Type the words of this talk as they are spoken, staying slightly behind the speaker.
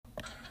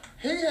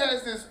He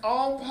has his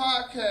own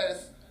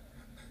podcast.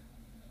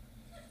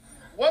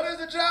 What is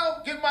it, Joe?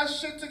 Get my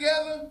shit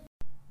together?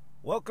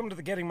 Welcome to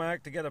the Getting My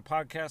Act Together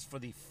podcast for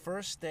the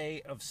first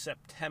day of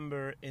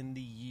September in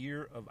the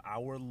year of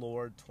our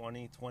Lord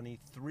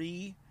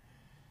 2023.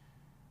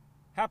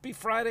 Happy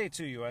Friday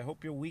to you. I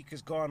hope your week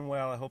has gone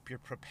well. I hope you're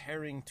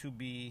preparing to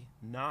be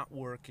not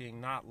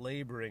working, not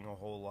laboring a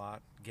whole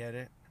lot. Get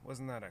it?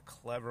 Wasn't that a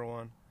clever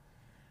one?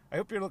 I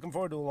hope you're looking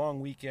forward to a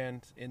long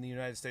weekend in the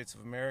United States of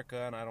America,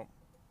 and I don't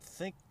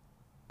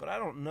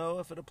know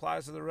if it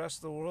applies to the rest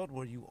of the world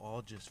where you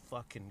all just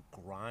fucking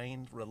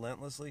grind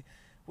relentlessly.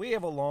 We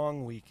have a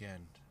long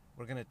weekend.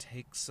 We're going to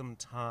take some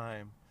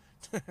time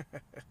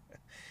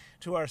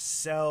to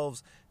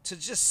ourselves to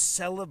just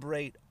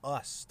celebrate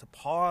us, to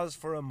pause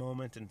for a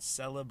moment and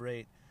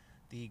celebrate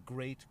the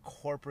great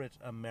corporate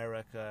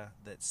America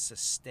that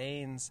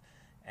sustains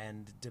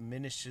and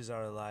diminishes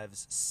our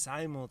lives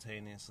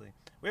simultaneously.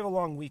 We have a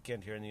long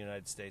weekend here in the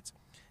United States,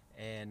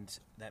 and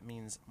that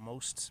means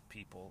most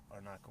people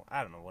are not going.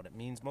 I don't know what it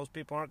means. Most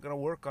people aren't going to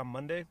work on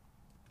Monday.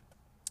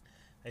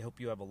 I hope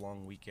you have a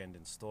long weekend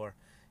in store.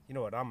 You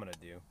know what I'm going to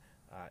do?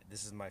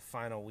 This is my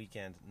final week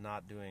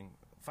not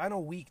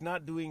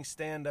doing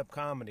stand-up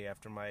comedy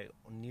after my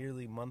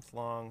nearly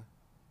month-long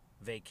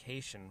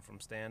vacation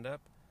from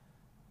stand-up.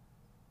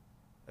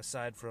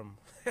 Aside from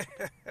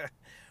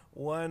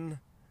one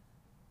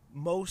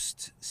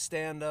most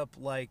stand-up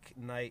like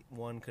night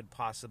one could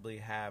possibly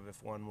have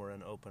if one were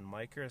an open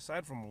micer.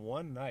 Aside from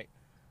one night,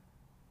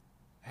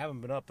 I haven't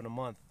been up in a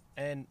month.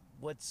 And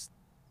what's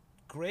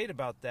great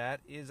about that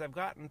is I've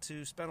gotten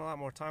to spend a lot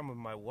more time with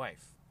my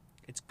wife.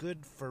 It's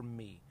good for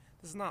me.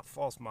 This is not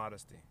false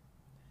modesty.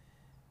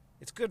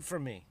 It's good for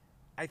me.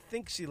 I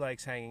think she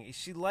likes hanging.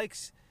 She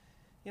likes,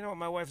 you know,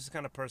 my wife is the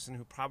kind of person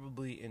who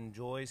probably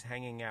enjoys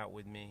hanging out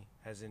with me,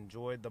 has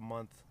enjoyed the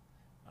month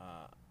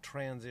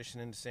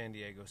transition into San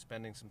Diego,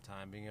 spending some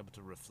time, being able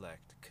to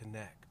reflect,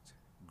 connect,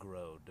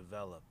 grow,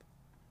 develop,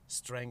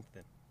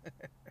 strengthen.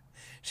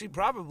 She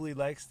probably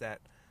likes that.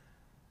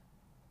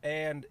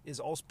 And is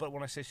also, but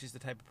when I say she's the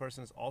type of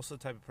person, is also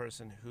the type of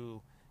person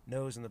who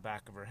knows in the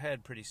back of her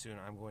head pretty soon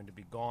I'm going to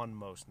be gone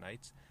most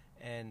nights,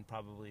 and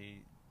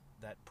probably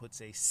that puts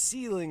a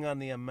ceiling on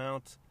the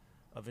amount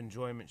of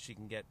enjoyment she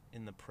can get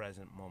in the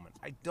present moment.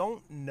 I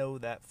don't know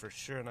that for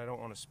sure, and I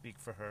don't want to speak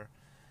for her,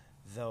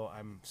 though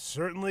I'm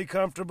certainly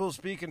comfortable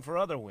speaking for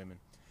other women.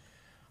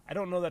 I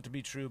don't know that to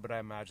be true, but I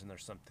imagine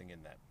there's something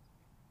in that.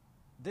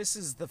 This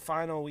is the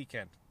final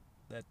weekend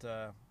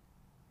that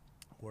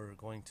we're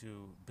going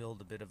to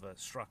build a bit of a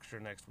structure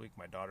next week.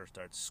 My daughter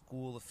starts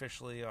school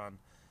officially on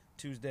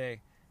Tuesday,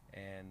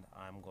 and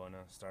I'm going to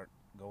start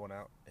going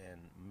out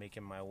and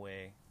making my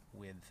way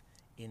with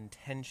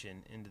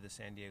intention into the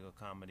San Diego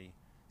comedy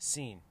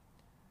scene.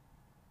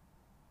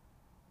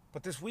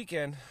 But this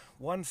weekend,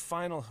 one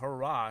final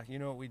hurrah. You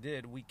know what we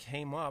did? We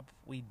came up,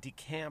 we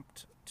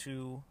decamped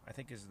to, I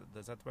think is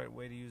that the right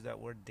way to use that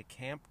word,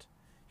 decamped?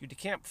 You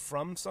decamp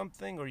from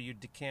something or you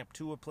decamp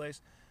to a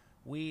place.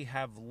 We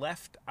have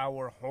left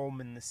our home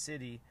in the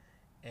city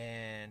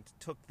and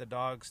took the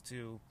dogs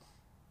to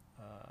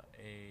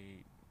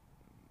a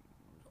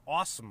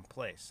awesome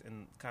place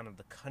in kind of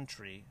the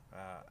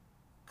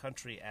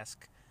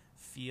country-esque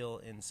feel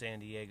in San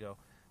Diego,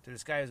 to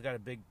this guy who's got a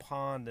big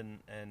pond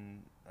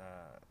and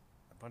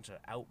a bunch of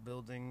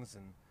outbuildings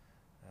and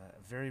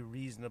a very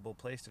reasonable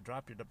place to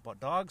drop your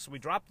dogs. So we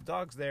dropped the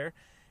dogs there,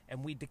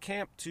 and we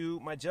decamped to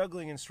my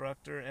juggling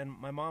instructor and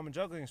my mom and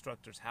juggling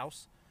instructor's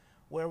house,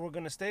 where we're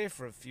going to stay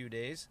for a few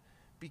days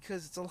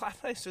because it's a lot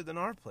nicer than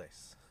our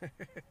place.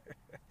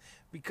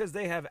 Because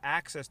they have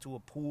access to a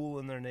pool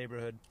in their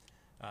neighborhood.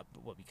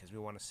 Because we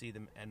want to see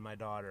them, and my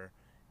daughter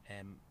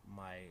and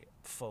my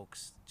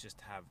folks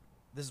just have.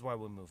 This is why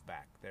we moved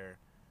back.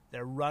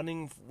 They're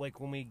running, like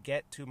when we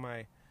get to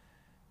my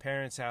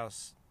parents'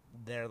 house,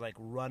 they're like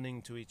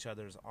running to each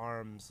other's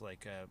arms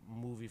like a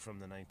movie from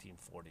the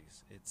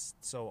 1940s. It's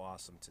so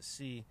awesome to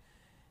see.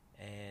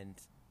 And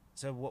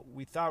so what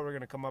we thought we were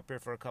going to come up here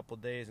for a couple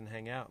of days and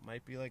hang out.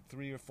 Might be like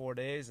 3 or 4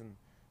 days and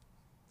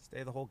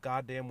stay the whole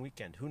goddamn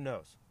weekend. Who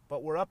knows?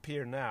 But we're up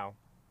here now,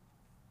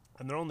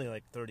 and they're only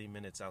like 30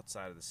 minutes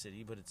outside of the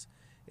city. But it's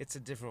a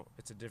different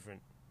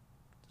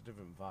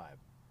vibe.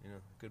 You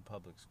know, good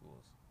public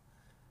schools.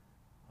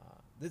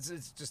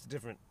 It's just a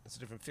different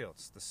feel.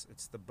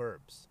 It's the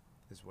burbs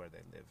is where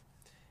they live,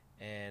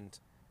 and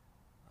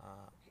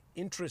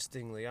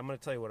interestingly, I'm going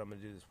to tell you what I'm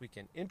going to do this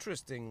weekend.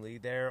 Interestingly,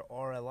 there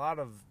are a lot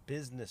of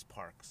business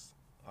parks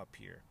up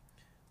here,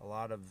 a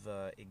lot of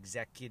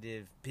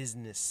executive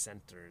business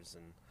centers,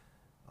 and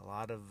a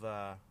lot of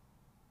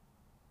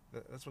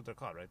that's what they're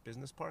called, right?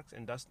 Business parks,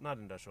 not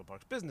industrial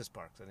parks, business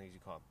parks. I think you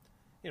call them.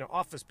 You know,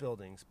 office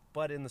buildings,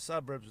 but in the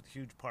suburbs with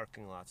huge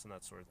parking lots and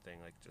that sort of thing,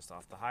 like just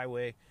off the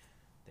highway.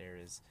 There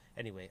is.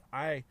 Anyway,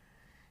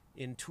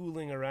 in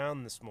tooling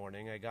around this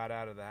morning, I got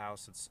out of the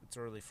house. It's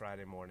early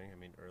Friday morning. I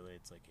mean, early.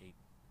 It's like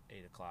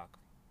 8 o'clock.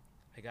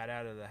 I got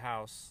out of the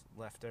house,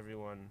 left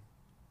everyone.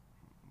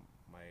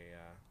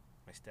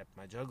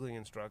 My juggling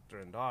instructor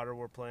and daughter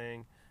were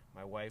playing.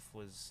 My wife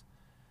was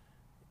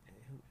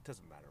it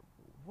doesn't matter.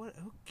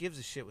 Who gives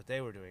a shit what they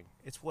were doing?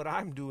 It's what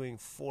I'm doing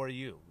for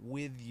you,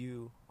 with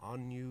you,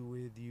 on you,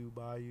 with you,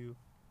 by you,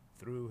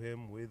 through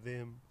him, with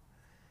him.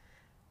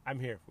 I'm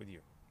here with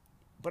you.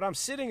 But I'm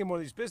sitting in one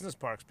of these business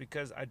parks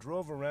because I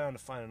drove around to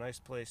find a nice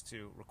place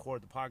to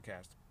record the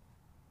podcast.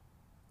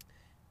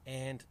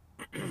 And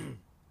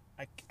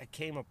I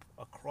came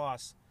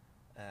across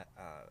a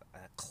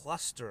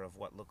cluster of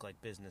what look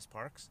like business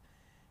parks.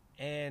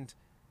 And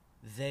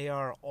they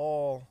are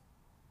all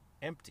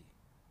empty.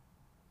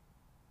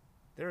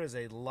 There is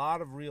a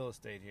lot of real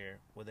estate here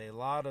with a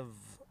lot of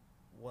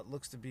what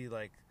looks to be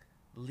like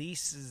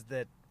leases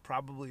that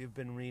probably have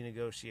been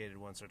renegotiated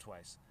once or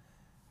twice.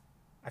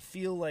 I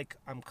feel like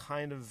I'm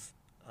kind of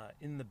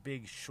in The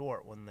Big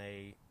Short when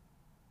they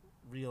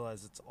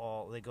realize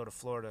they go to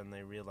Florida and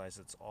they realize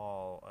it's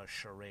all a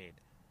charade.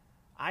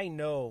 I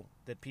know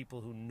that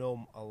people who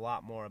know a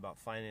lot more about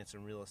finance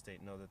and real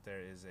estate know that there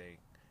is a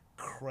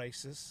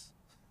crisis.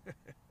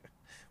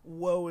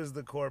 Woe is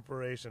the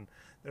corporation.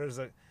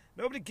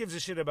 Nobody gives a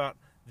shit about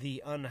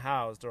the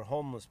unhoused or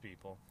homeless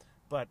people,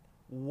 but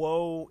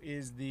woe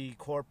is the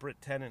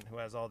corporate tenant who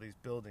has all these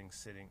buildings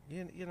sitting.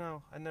 You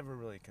know, I never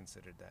really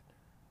considered that.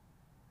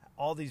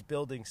 All these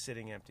buildings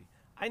sitting empty.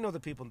 I know the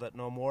people that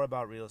know more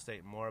about real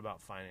estate and more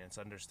about finance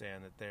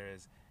understand that there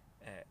is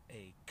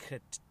a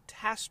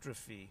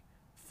catastrophe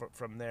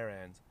from their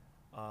end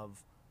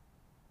of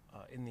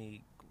in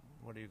the,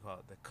 what do you call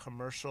it, the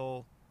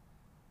commercial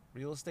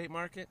real estate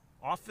market,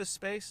 office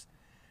space.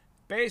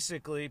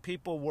 Basically,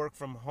 people work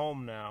from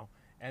home now,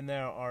 and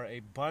there are a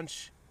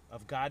bunch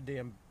of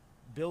goddamn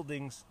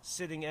buildings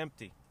sitting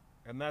empty,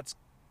 and that's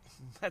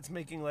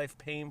making life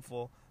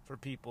painful for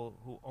people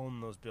who own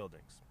those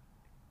buildings,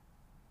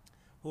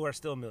 who are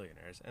still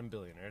millionaires and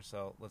billionaires.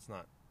 So let's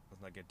not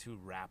get too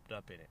wrapped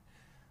up in it.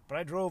 But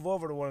I drove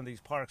over to one of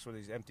these parks where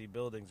these empty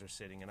buildings are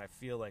sitting, and I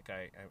feel like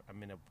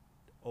I'm in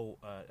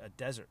a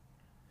desert.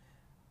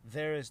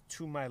 There is,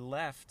 to my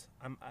left,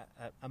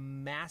 a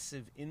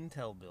massive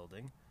Intel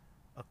building.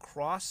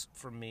 Across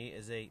from me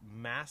is a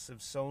massive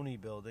Sony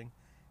building.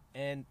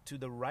 And to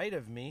the right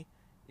of me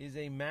is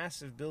a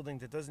massive building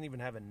that doesn't even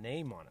have a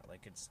name on it.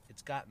 Like,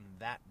 it's gotten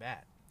that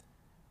bad.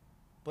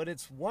 But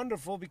it's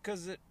wonderful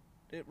because it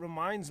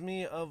reminds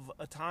me of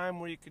a time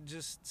where you could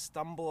just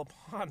stumble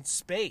upon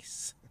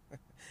space.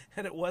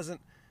 And it wasn't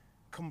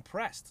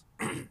compressed.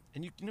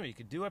 And you know you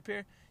could do up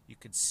here? You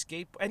could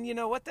skate. And you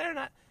know what?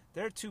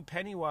 They're too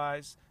penny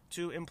wise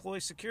to employ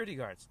security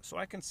guards. So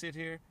I can sit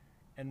here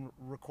and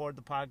record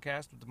the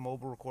podcast with the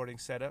mobile recording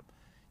setup.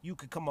 You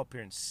could come up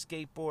here and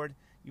skateboard.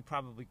 You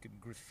probably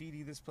could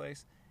graffiti this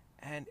place.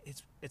 And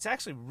it's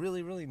actually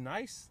really, really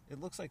nice. It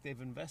looks like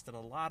they've invested a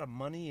lot of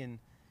money in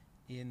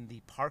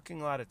the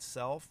parking lot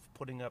itself,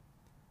 putting up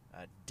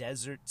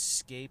desert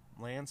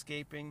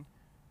landscaping.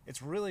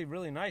 It's really,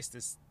 really nice,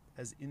 this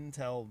as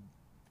Intel,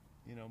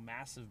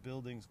 massive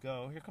buildings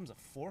go. Here comes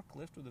a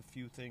forklift with a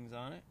few things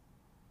on it.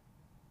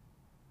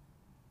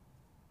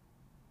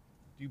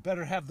 You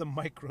better have the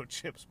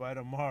microchips by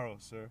tomorrow,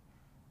 sir.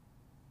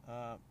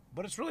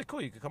 But it's really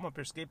cool. You could come up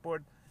here,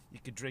 skateboard. You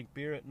could drink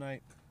beer at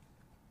night.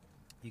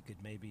 You could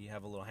maybe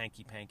have a little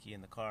hanky-panky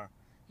in the car.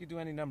 You could do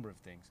any number of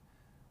things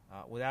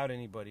without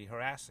anybody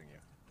harassing you.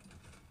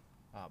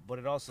 But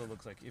it also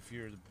looks like if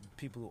you're the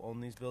people who own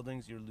these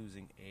buildings, you're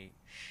losing a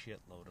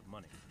shitload of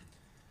money.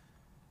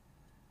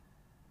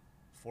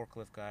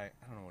 Forklift guy,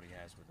 I don't know what he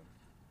has with him.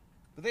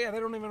 But they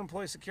don't even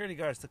employ security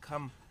guards to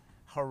come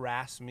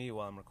harass me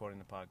while I'm recording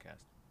the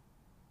podcast.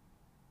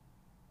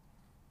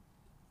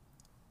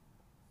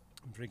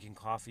 I'm drinking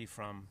coffee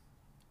from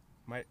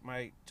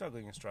my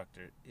juggling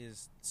instructor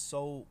is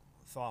so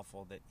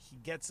thoughtful that he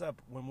gets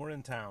up when we're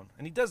in town,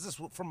 and he does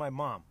this for my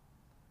mom.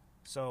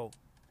 So,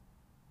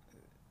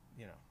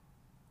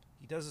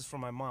 he does this for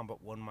my mom,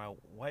 but when my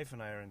wife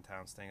and I are in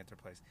town staying at their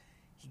place,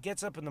 he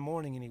gets up in the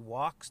morning and he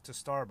walks to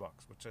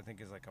Starbucks, which I think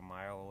is like a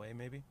mile away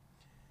maybe,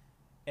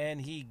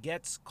 and he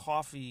gets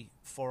coffee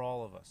for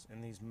all of us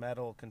in these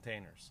metal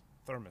containers,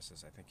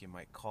 thermoses I think you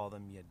might call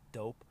them, you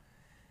dope.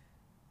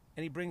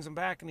 And he brings them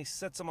back and he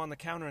sets them on the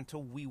counter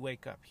until we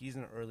wake up. He's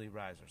an early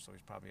riser, so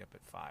he's probably up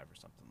at 5 or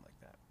something like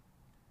that.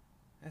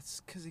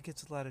 That's because he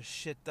gets a lot of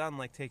shit done,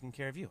 like taking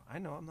care of you. I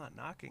know, I'm not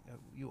knocking.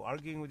 You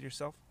arguing with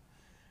yourself?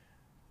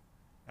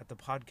 At the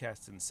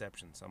podcast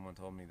inception, someone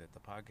told me that the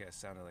podcast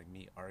sounded like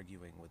me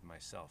arguing with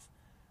myself.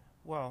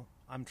 Well,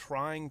 I'm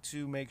trying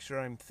to make sure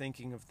I'm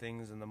thinking of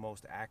things in the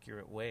most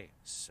accurate way,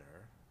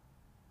 sir.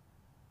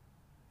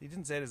 He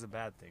didn't say it as a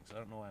bad thing, so I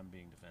don't know why I'm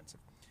being defensive.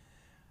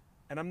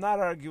 And I'm not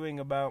arguing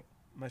about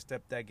my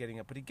stepdad getting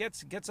up, but he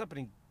gets up and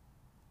he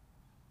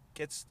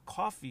gets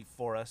coffee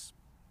for us.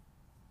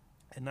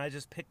 And I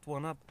just picked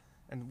one up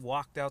and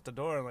walked out the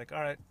door and like,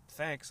 all right,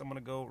 thanks, I'm going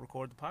to go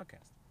record the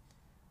podcast.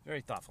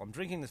 Very thoughtful. I'm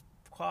drinking this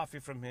coffee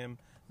from him,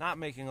 not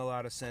making a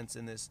lot of sense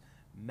in this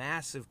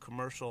massive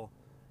commercial,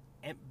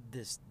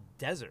 this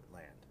desert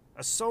land.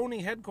 A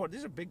Sony headquarters.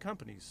 These are big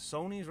companies.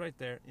 Sony's right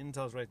there,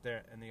 Intel's right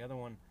there, and the other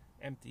one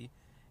empty.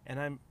 And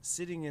I'm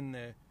sitting in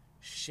the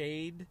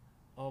shade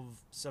of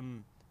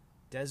some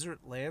desert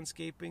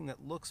landscaping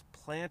that looks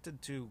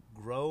planted to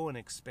grow and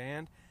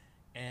expand,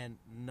 and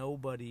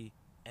nobody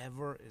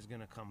ever is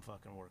going to come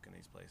fucking work in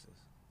these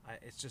places.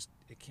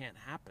 It can't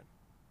happen.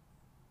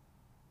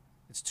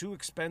 It's too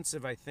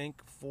expensive, I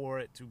think, for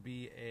it to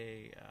be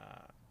a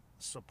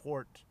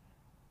support.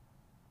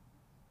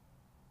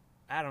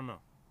 I don't know.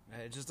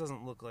 It just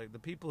doesn't look like the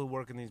people who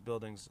work in these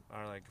buildings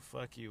are like,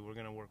 fuck you, we're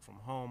going to work from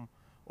home,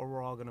 or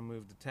we're all going to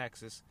move to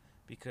Texas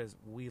because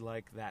we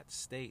like that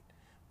state.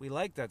 We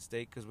like that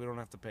state because we don't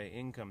have to pay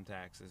income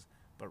taxes,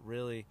 but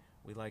really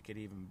we like it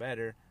even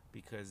better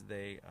because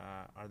they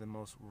are the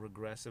most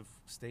regressive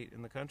state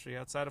in the country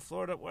outside of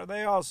Florida, where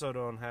they also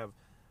don't have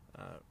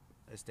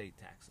estate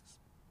taxes.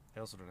 They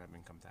also don't have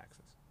income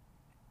taxes.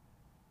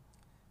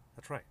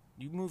 That's right.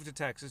 You move to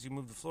Texas, you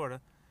move to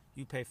Florida,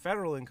 you pay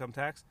federal income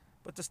tax,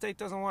 but the state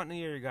doesn't want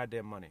any of your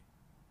goddamn money.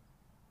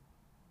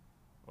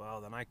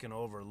 Well, then I can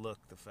overlook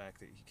the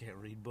fact that you can't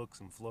read books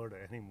in Florida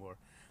anymore.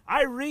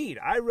 I read.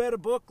 I read a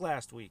book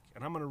last week,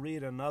 and I'm going to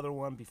read another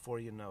one before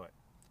you know it.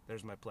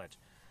 There's my pledge.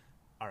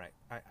 All right,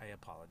 I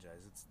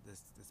apologize.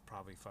 It's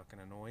probably fucking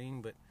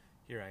annoying, but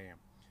here I am.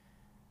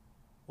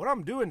 What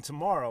I'm doing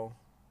tomorrow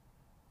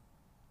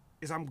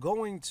is I'm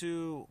going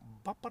to...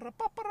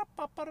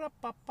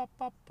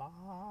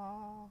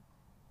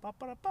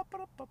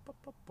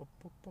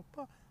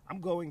 I'm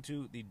going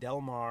to the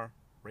Del Mar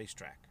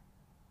racetrack.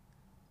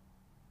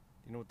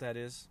 Do you know what that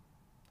is?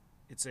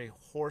 It's a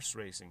horse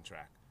racing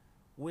track,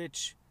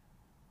 which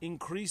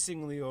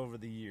increasingly over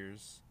the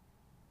years,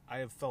 I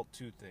have felt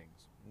two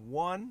things.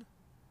 One,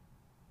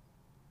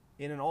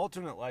 in an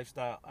alternate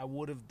lifestyle, I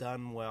would have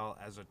done well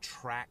as a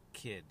track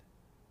kid.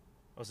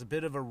 I was a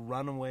bit of a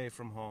runaway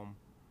from home,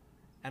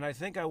 and I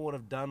think I would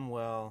have done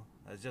well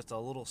as just a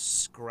little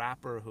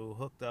scrapper who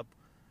hooked up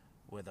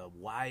with a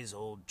wise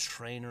old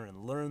trainer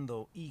and learned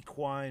the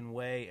equine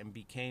way and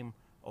became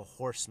a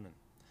horseman.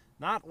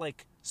 Not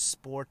like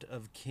Sport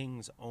of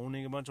Kings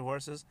owning a bunch of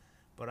horses,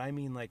 but I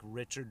mean like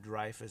Richard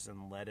Dreyfuss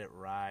and Let It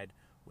Ride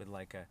with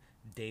like a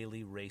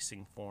daily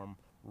racing form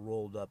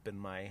rolled up in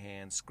my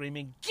hand,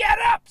 screaming, "Get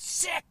up,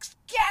 Six!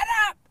 Get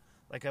up!"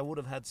 Like I would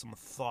have had some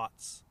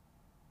thoughts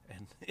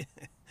and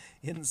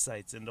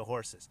insights into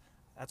horses.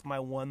 That's my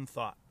one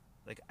thought.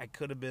 Like I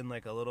could have been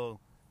like a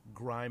little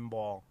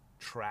grimeball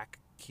track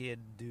kid,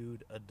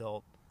 dude,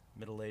 adult,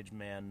 middle-aged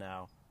man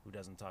now who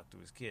doesn't talk to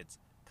his kids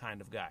kind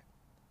of guy.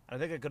 I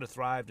think I could have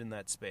thrived in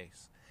that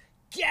space.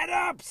 Get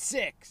up,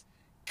 Six!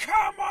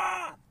 Come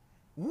on!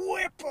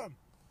 Whip him!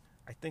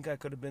 I think I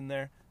could have been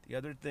there. The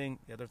other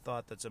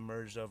thought that's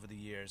emerged over the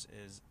years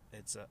is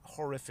it's a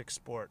horrific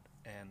sport,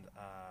 and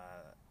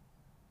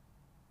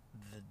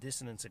the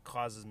dissonance it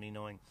causes me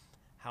knowing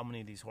how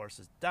many of these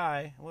horses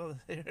die, well,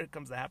 here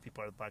comes the happy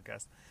part of the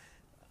podcast,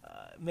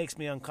 makes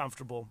me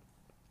uncomfortable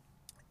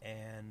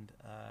and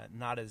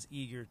not as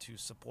eager to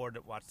support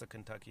it, watch the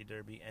Kentucky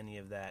Derby, any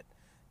of that,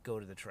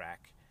 go to the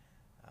track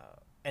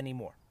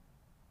anymore.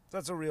 So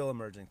that's a real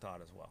emerging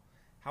thought as well.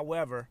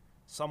 However,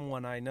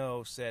 someone I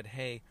know said,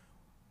 hey,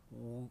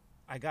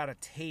 I got a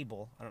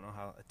table, I don't know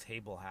how a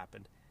table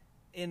happened,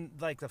 in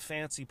like the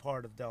fancy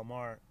part of Del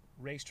Mar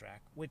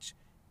racetrack, which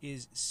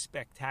is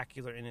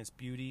spectacular in its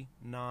beauty,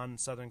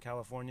 non-Southern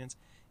Californians.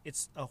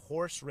 It's a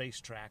horse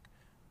racetrack.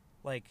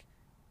 Like,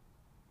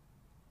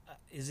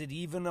 is it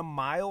even a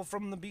mile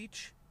from the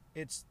beach?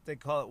 They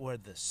call it where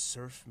the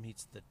surf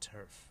meets the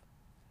turf.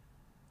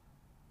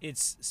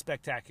 It's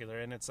spectacular,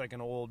 and it's like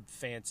an old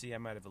fancy, I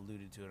might have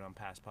alluded to it on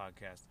past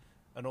podcasts,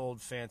 an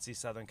old fancy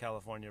Southern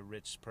California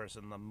rich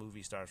person, the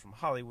movie stars from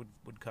Hollywood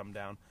would come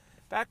down.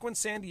 Back when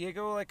San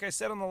Diego, like I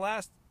said on the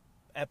last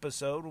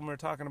episode when we were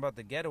talking about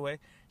the getaway,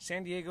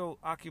 San Diego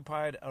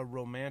occupied a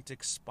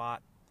romantic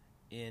spot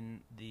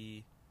in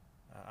the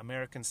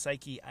American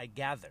psyche, I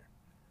gather.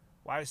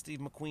 Why is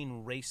Steve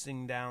McQueen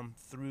racing down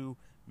through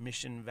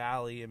Mission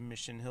Valley and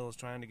Mission Hills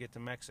trying to get to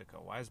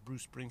Mexico? Why is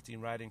Bruce Springsteen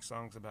writing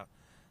songs about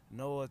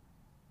a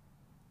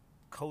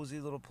cozy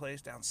little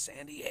place down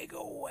San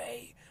Diego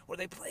way where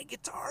they play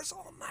guitars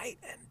all night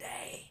and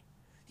day?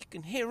 You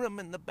can hear them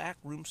in the back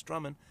room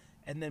strumming,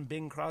 and then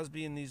Bing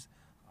Crosby and these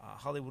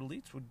Hollywood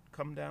elites would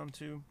come down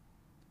to,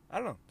 I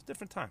don't know, it's a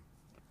different time.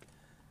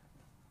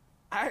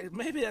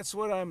 Maybe that's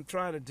what I'm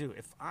trying to do.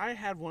 If I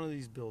had one of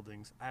these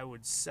buildings, I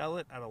would sell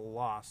it at a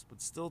loss,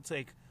 but still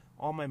take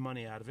all my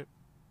money out of it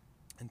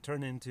and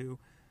turn into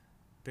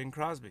Bing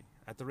Crosby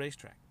at the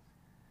racetrack.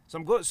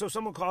 So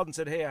someone called and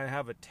said, hey, I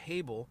have a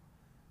table.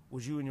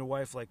 Would you and your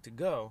wife like to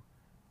go?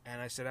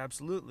 And I said,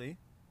 absolutely.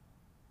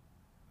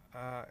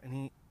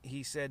 And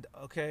he said,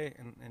 okay,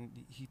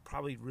 and he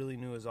probably really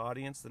knew his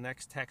audience. The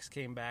next text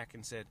came back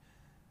and said,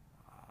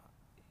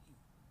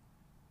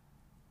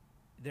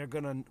 they're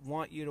going to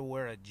want you to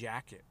wear a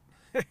jacket.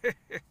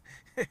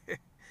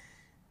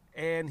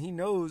 And he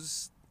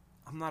knows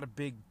I'm not a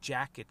big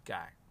jacket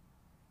guy.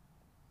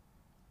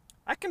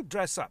 I can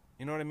dress up,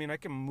 you know what I mean? I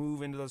can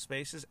move into those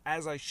spaces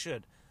as I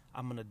should.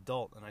 I'm an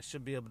adult, and I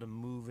should be able to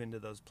move into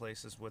those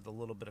places with a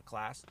little bit of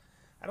class.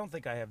 I don't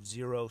think I have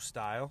zero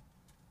style.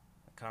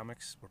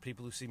 comics or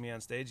people who see me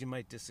on stage, you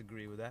might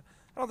disagree with that.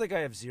 I don't think I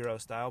have zero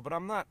style, but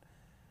I'm not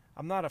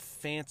a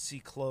fancy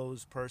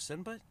clothes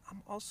person, but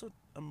I'm also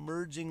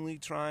emergingly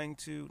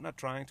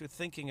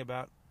thinking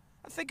about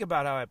I think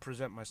about how I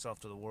present myself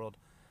to the world,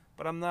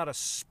 but I'm not a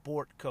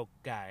sport coat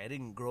guy. I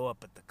didn't grow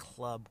up at the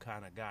club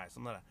kind of guy, so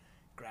I'm not a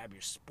grab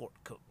your sport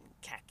coat and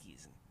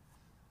khakis.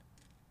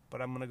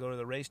 But I'm going to go to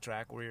the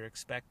racetrack where you're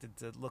expected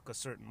to look a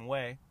certain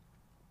way.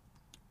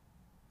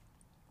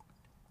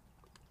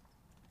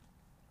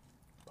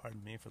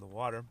 Pardon me for the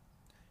water.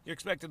 You're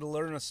expected to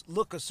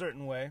look a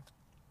certain way.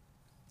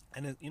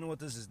 And you know what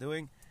this is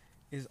doing?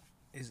 Is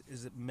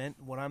it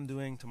meant, what I'm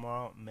doing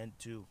tomorrow meant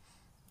to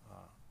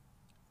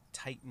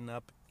tighten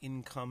up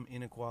income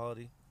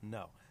inequality?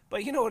 No.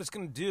 But you know what it's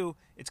going to do?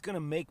 It's going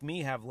to make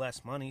me have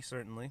less money,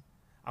 certainly.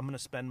 I'm going to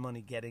spend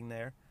money getting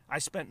there. I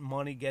spent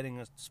money getting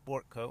a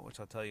sport coat, which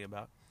I'll tell you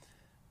about.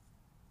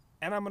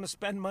 And I'm going to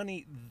spend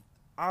money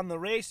on the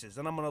races,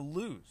 and I'm going to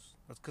lose.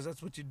 That's because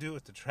that's what you do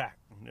at the track.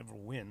 You never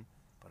win.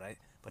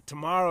 But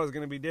tomorrow is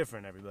going to be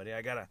different, everybody.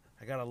 I got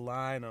a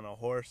line on a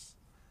horse.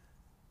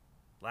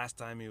 Last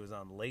time he was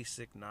on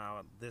LASIK.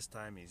 Now this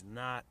time he's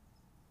not.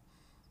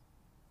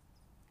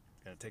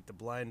 Gonna take the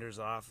blinders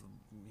off.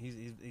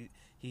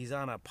 He's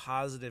on a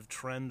positive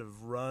trend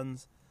of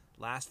runs.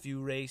 Last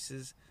few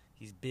races,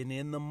 he's been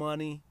in the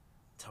money.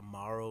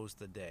 Tomorrow's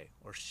the day.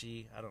 Or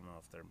she. I don't know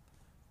if they're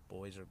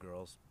boys or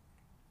girls.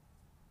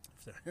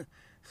 If they're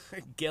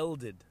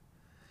gelded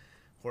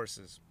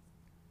horses.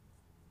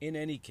 In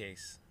any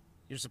case,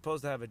 you're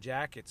supposed to have a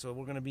jacket, so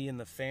we're going to be in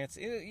the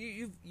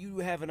fancy. You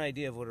have an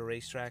idea of what a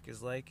racetrack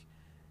is like,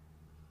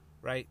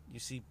 right? You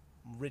see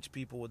rich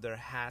people with their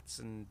hats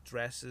and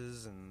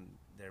dresses and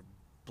their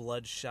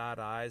bloodshot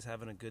eyes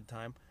having a good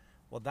time.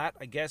 Well, that,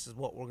 I guess, is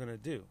what we're going to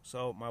do.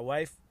 So my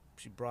wife,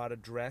 she brought a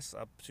dress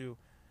up to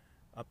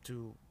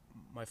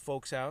my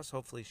folks' house.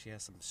 Hopefully she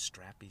has some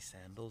strappy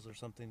sandals or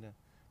something to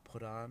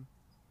put on.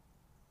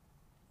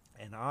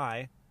 And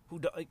I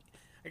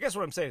guess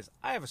what I'm saying is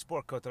I have a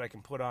sport coat that I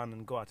can put on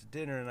and go out to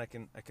dinner, and I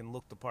can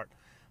look the part.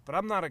 But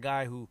I'm not a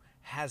guy who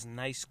has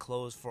nice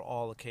clothes for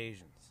all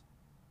occasions.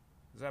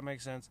 Does that make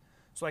sense?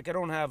 So like I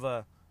don't have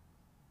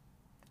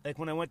like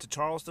when I went to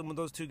Charleston with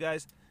those two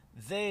guys,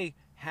 they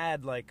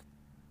had like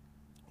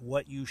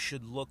what you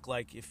should look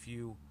like if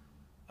you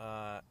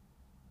are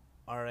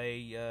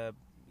a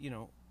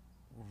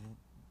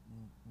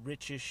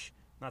richish,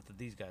 not that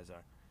these guys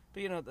are,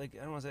 but like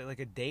I don't want to say like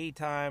a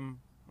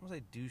daytime, I don't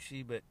want to say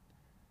douchey, but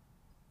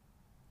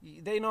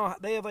they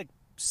have like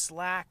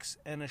slacks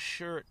and a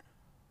shirt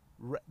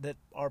that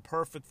are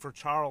perfect for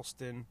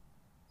Charleston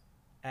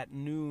at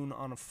noon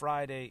on a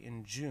Friday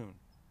in June.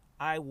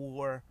 I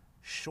wore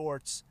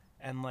shorts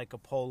and like a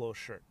polo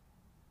shirt,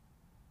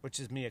 which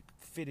is me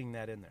fitting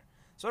that in there.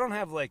 So I don't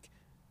have like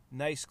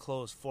nice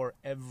clothes for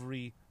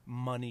every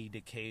moneyed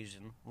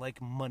occasion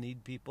like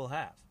moneyed people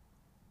have.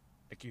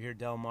 Like you hear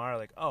Del Mar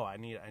like, oh, I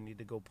need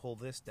to go pull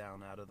this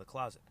down out of the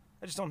closet.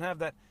 I just don't have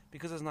that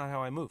because that's not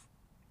how I move.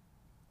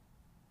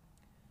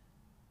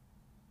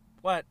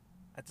 But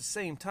at the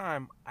same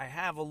time, I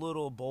have a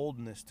little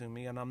boldness to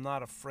me, and I'm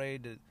not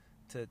afraid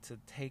to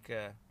take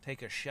a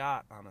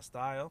shot on a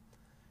style.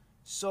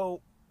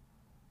 So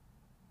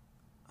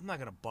I'm not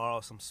gonna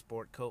borrow some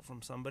sport coat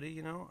from somebody,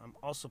 I'm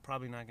also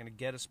probably not gonna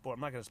get a sport.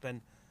 I'm not gonna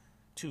spend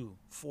 $2,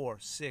 $4,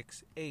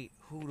 $6, $8.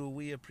 Who do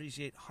we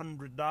appreciate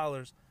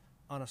 $100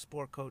 on a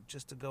sport coat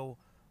just to go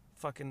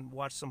fucking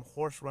watch some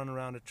horse run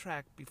around a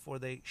track before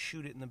they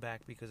shoot it in the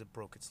back because it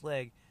broke its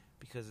leg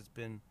because it's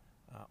been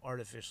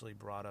artificially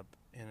brought up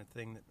in a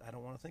thing that I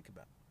don't want to think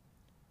about.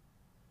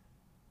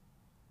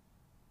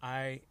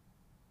 I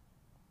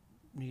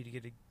need to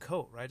get a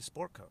coat, right? A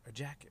sport coat, a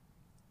jacket.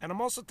 And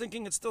I'm also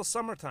thinking it's still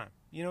summertime.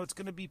 It's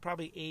going to be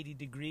probably 80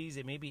 degrees.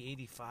 It may be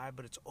 85,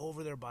 but it's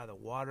over there by the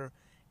water,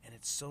 and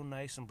it's so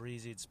nice and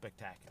breezy. It's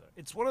spectacular.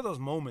 It's one of those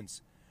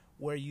moments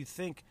where you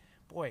think,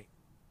 boy,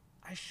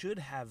 I should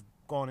have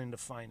gone into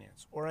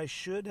finance, or I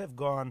should have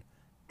gone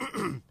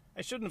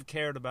I shouldn't have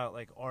cared about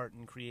like art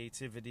and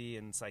creativity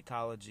and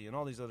psychology and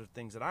all these other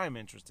things that I'm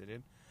interested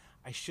in.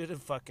 I should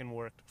have fucking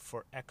worked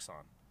for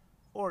Exxon,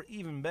 or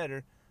even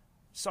better,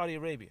 Saudi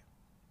Arabia.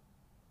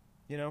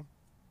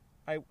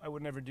 I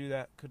would never do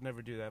that, could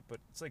never do that. But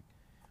it's like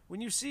when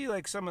you see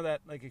like some of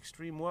that like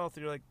extreme wealth,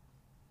 you're like,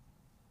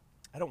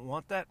 I don't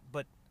want that,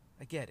 but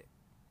I get it.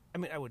 I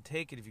mean, I would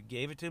take it if you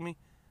gave it to me,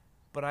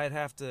 but I'd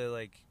have to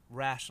like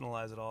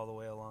rationalize it all the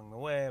way along the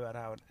way about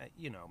how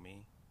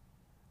me.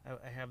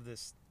 I have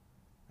this,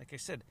 like I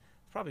said,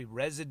 probably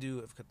residue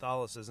of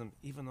Catholicism,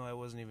 even though I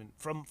wasn't even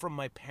from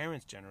my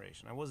parents'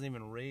 generation. I wasn't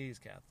even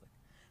raised Catholic.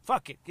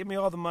 Fuck it, give me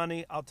all the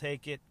money, I'll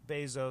take it.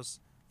 Bezos,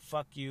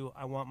 fuck you,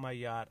 I want my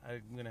yacht.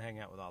 I'm gonna hang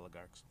out with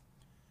oligarchs.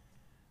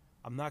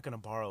 I'm not gonna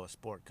borrow a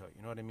sport coat.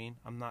 You know what I mean?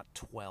 I'm not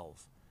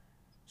 12.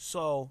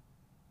 So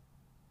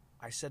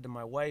I said to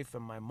my wife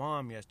and my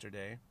mom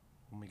yesterday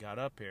when we got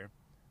up here,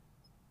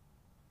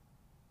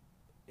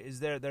 Is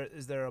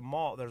there a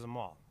mall? There's a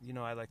mall.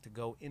 I like to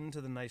go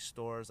into the nice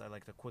stores. I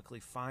like to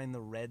quickly find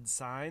the red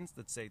signs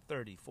that say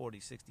 30, 40,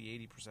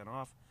 60, 80%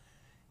 off.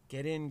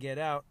 get in, get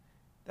out,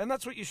 then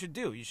that's what you should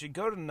do. You should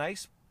go to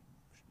nice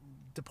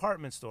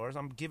department stores.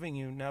 I'm giving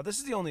you, now this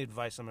is the only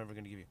advice I'm ever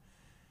going to give you.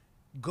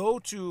 Go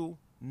to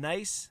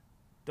nice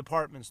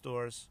department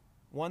stores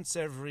once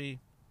every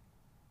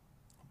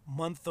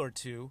month or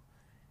two,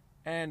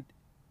 and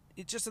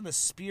it's just in the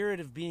spirit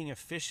of being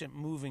efficient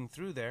moving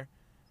through there,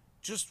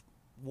 just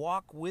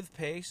walk with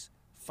pace,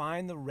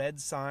 find the red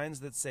signs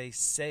that say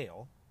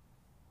sale,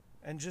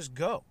 and just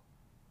go.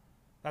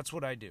 That's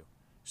what I do.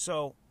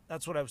 So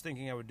that's what I was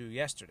thinking I would do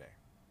yesterday.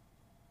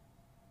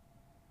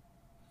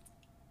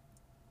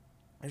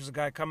 There's a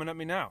guy coming at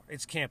me now.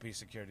 It can't be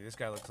security. This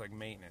guy looks like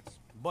maintenance.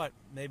 But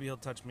maybe he'll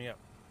touch me up.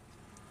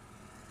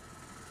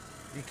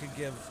 He could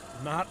give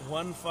not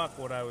one fuck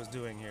what I was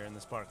doing here in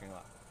this parking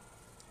lot.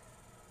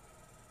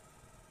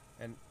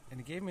 And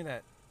he gave me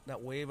that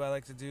wave I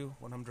like to do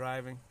when I'm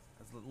driving.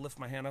 I lift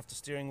my hand off the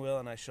steering wheel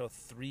and I show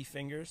 3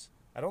 fingers.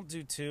 I don't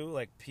do 2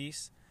 like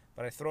peace,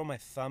 but I throw my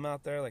thumb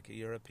out there like a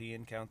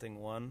European, counting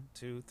 1,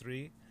 2,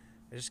 3.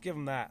 I just give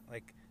him that.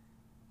 Like,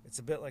 it's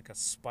a bit like a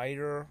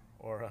spider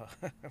or a,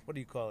 what do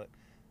you call it?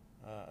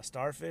 A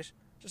starfish.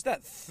 Just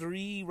that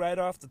 3 right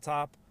off the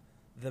top.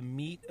 The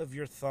meat of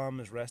your thumb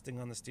is resting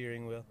on the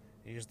steering wheel.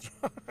 You just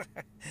throw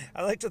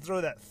I like to throw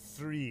that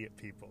 3 at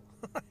people.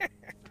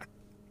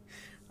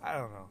 I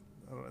don't know.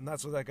 And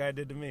that's what that guy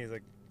did to me. He's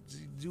like,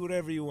 do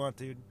whatever you want,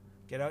 dude.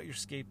 Get out your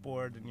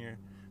skateboard and your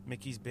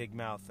Mickey's big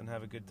mouth and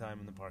have a good time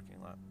in the parking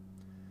lot.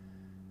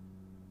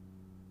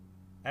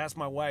 I asked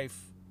my wife,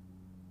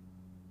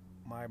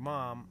 my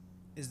mom,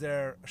 is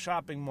there a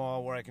shopping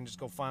mall where I can just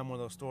go find one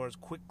of those stores,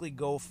 quickly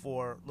look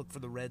for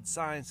the red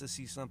signs to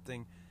see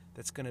something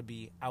that's going to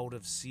be out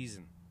of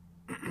season,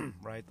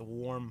 right? The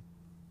warm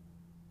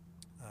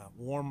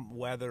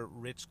weather,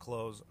 rich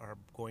clothes are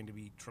going to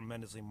be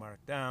tremendously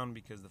marked down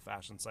because the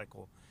fashion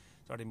cycle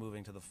is already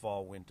moving to the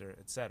fall, winter,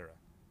 etc.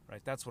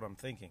 Right? That's what I'm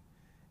thinking.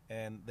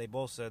 And they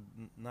both said,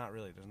 not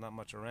really. There's not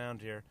much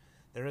around here.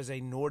 There is a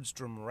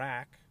Nordstrom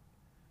rack,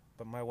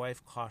 but my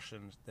wife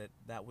cautioned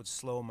that would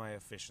slow my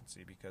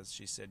efficiency because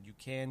she said you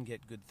can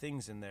get good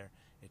things in there.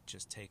 It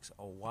just takes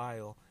a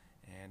while.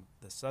 And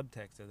the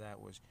subtext of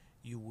that was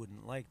you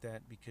wouldn't like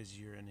that because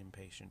you're an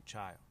impatient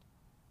child.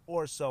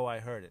 Or so I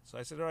heard it. So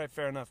I said, all right,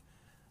 fair enough.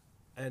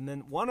 And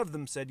then one of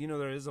them said,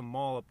 there is a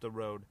mall up the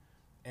road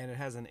and it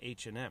has an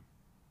H&M.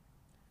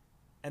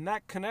 And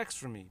that connects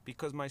for me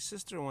because my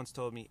sister once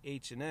told me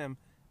H&M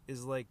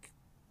is like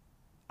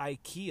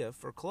IKEA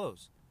for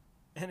clothes.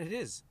 And it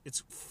is.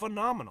 It's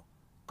phenomenal.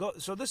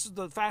 So this is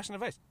the fashion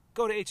advice.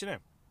 Go to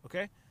H&M,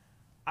 okay?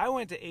 I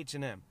went to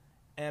H&M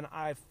and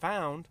I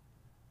found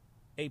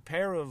a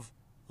pair of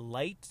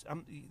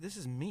this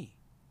is me,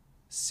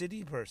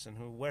 city person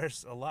who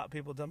wears a lot.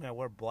 People tell me I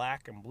wear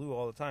black and blue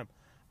all the time.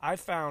 I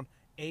found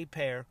a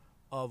pair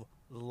of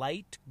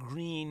light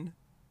green,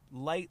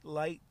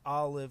 light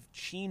olive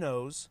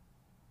chinos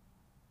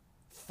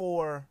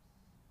for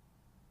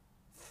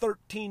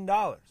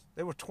 $13.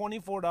 They were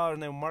 $24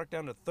 and they were marked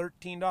down to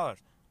 $13.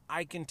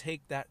 I can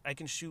take that. I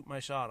can shoot my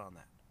shot on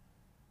that.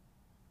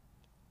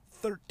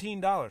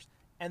 $13.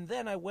 And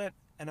then I went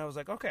and I was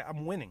like, okay,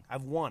 I'm winning.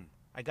 I've won.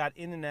 I got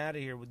in and out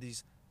of here with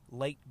these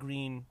light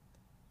green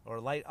or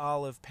light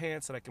olive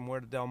pants that I can wear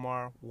to Del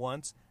Mar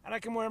once, and I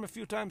can wear them a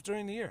few times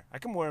during the year. I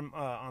can wear them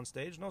on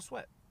stage, no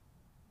sweat.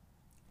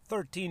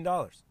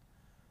 $13.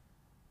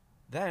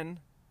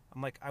 Then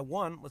I'm like, I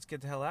won. Let's get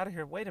the hell out of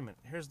here. Wait a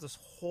minute. Here's this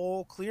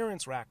whole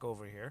clearance rack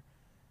over here,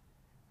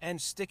 and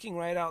sticking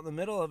right out in the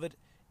middle of it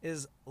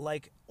is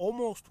like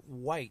almost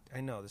white.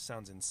 I know this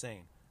sounds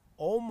insane.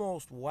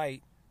 Almost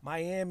white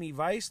Miami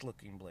Vice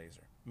looking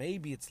blazer.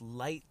 Maybe it's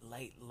light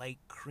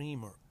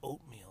cream or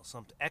oatmeal,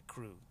 something.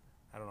 Ecru.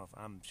 I don't know if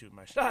I'm shooting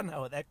my shot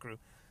now with Ecru.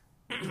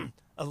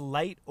 A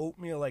light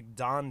oatmeal like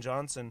Don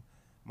Johnson,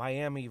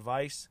 Miami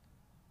Vice.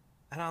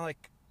 And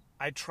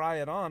I try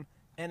it on,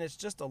 and it's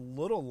just a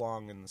little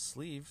long in the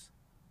sleeves,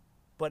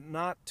 but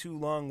not too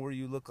long where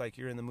you look like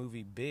you're in the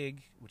movie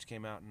Big, which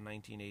came out in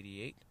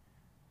 1988.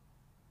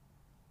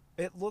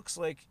 It looks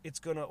like it's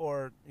going to,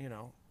 or,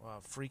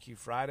 Freaky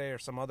Friday or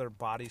some other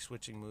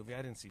body-switching movie.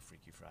 I didn't see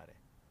Freaky Friday.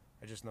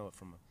 I just know it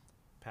from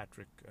a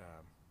Patrick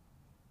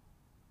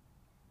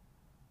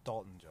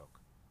Dalton joke.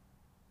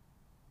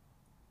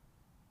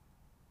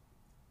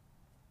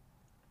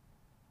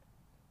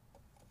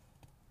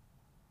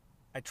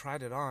 I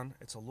tried it on.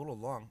 It's a little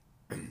long.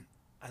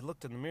 I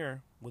looked in the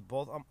mirror with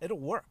both. It'll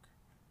work.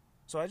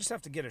 So I just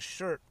have to get a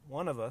shirt.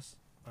 One of us,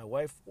 my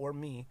wife or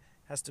me,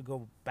 has to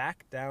go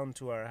back down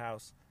to our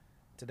house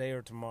today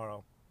or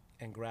tomorrow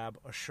and grab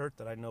a shirt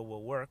that I know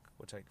will work,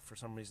 which I, for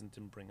some reason,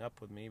 didn't bring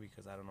up with me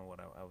because I don't know what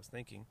I was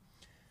thinking.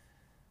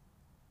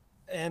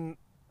 And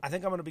I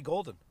think I'm going to be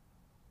golden.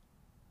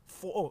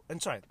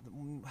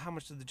 How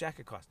much did the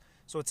jacket cost?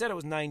 So it said it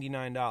was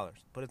 $99,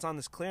 but it's on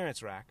this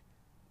clearance rack,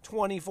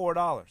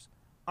 $24.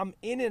 I'm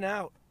in and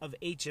out of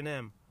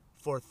H&M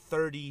for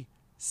 $37.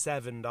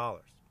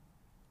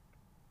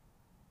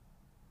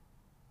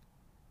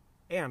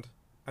 And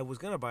I was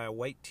going to buy a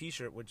white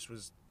t-shirt, which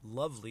was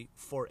lovely,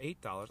 for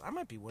 $8. I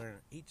might be wearing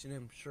an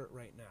H&M shirt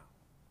right now.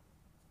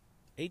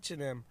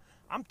 H&M,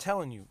 I'm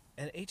telling you,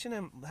 and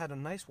H&M had a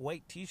nice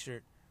white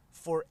t-shirt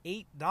for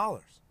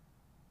 $8.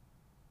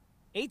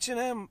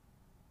 H&M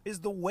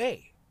is the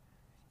way.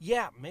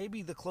 Yeah,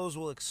 maybe the clothes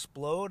will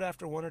explode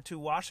after 1 or 2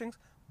 washings,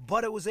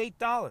 but it was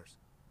 $8.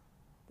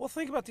 Well,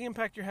 think about the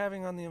impact you're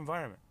having on the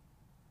environment.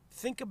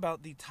 Think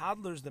about the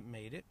toddlers that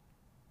made it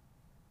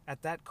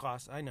at that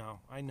cost. I know.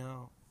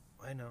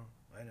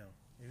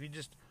 If you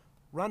just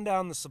run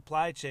down the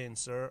supply chain,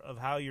 sir, of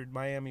how your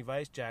Miami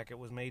Vice jacket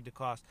was made to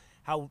cost,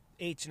 how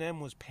H&M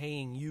was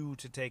paying you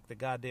to take the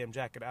goddamn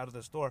jacket out of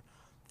the store,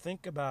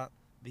 think about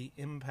the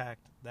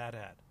impact that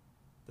had.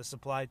 The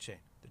supply chain,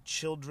 the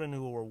children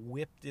who were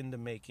whipped into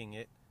making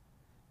it,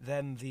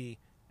 then the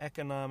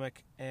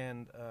economic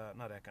and,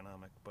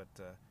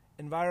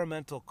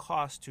 environmental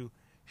cost to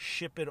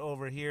ship it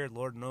over here.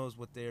 Lord knows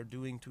what they're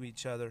doing to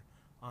each other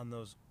on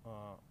those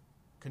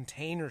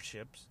container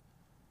ships,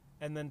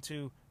 and then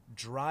to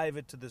drive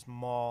it to this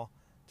mall,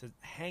 to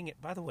hang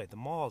it. By the way, the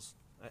malls,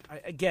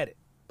 I get it,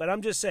 but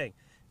I'm just saying,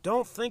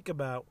 don't think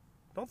about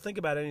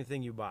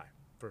anything you buy,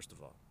 first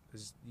of all,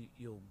 because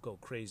you'll go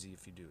crazy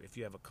if you do, if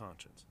you have a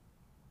conscience.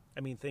 I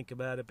mean, think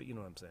about it, but you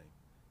know what I'm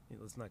saying.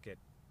 Let's not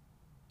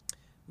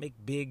make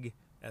big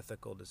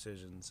ethical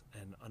decisions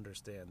and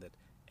understand that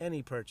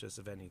any purchase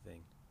of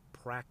anything,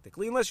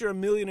 practically, unless you're a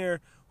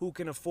millionaire who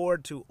can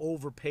afford to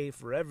overpay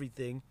for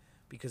everything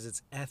because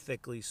it's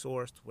ethically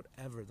sourced,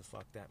 whatever the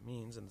fuck that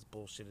means, and it's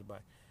bullshitted by.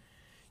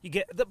 You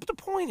get the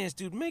point is,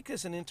 dude, make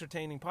this an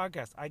entertaining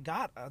podcast. I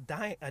got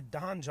a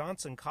Don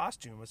Johnson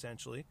costume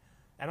essentially,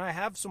 and I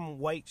have some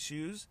white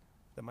shoes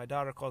that my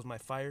daughter calls my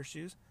fire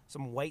shoes,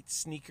 some white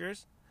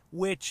sneakers,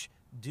 which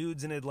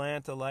dudes in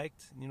Atlanta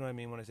liked. You know what I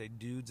mean when I say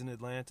dudes in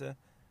Atlanta,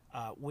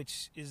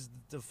 which is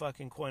the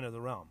fucking coin of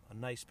the realm. A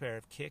nice pair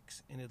of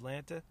kicks in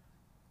Atlanta,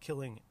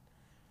 killing it.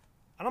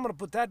 And I'm going to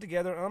put that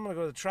together, and I'm going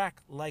to go to the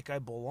track like I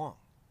belong.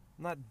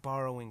 I'm not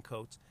borrowing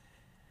coats.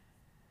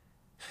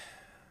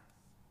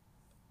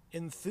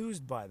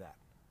 Enthused by that.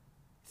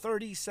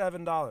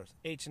 $37,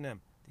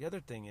 H&M. The other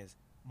thing is,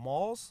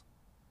 malls,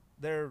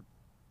 they're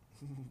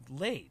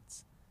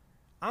lades.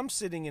 I'm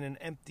sitting in an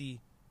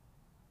empty...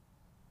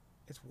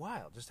 It's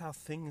wild just how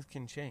things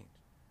can change.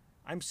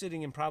 I'm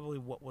sitting in probably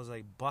what was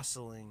a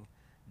bustling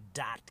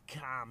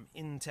 .com,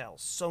 Intel,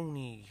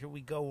 Sony, here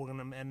we go,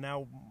 and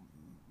now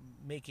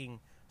making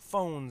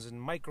phones and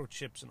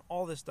microchips and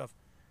all this stuff.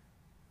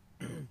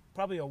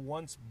 Probably a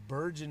once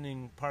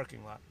burgeoning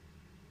parking lot.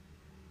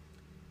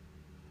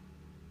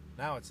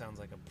 Now it sounds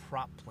like a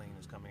prop plane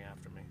is coming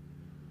after me.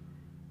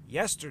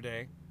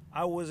 Yesterday,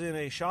 I was in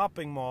a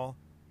shopping mall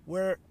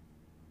where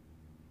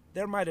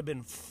there might have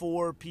been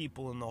 4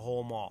 people in the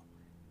whole mall.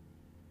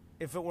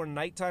 If it were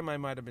nighttime, I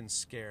might have been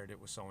scared.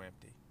 It was so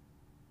empty.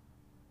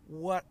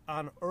 What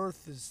on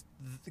earth is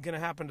going to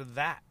happen to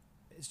that?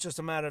 It's just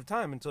a matter of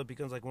time until it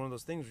becomes like one of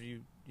those things where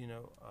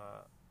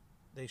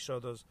they show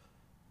those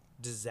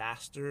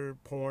disaster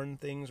porn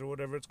things or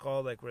whatever it's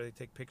called, like where they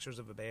take pictures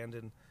of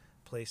abandoned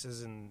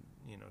places in,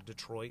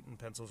 Detroit and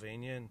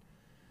Pennsylvania, and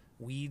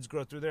weeds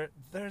grow through there.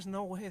 There's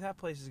no way that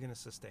place is going to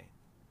sustain.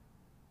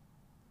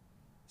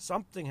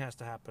 Something has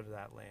to happen to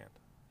that land.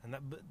 And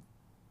that,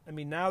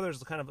 now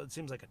there's it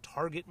seems like a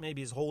Target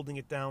maybe is holding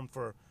it down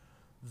for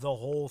the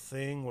whole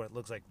thing, where it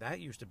looks like that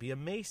used to be a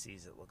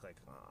Macy's, it looked like,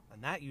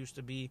 and that used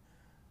to be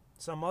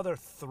some other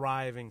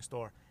thriving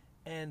store.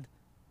 And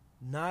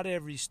not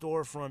every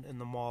storefront in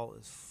the mall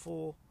is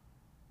full,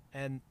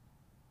 and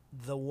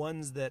the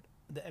ones that,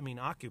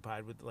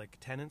 occupied with like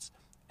tenants,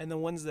 and the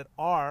ones that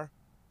are,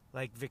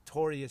 like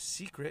Victoria's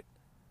Secret,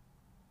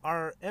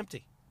 are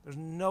empty. There's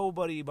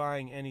nobody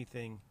buying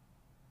anything.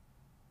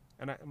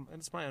 And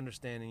it's my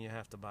understanding you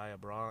have to buy a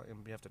bra,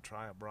 and you have to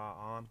try a bra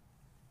on,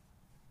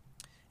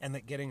 and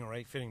that getting a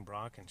right fitting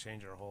bra can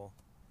change your whole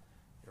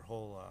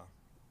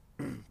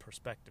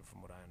perspective,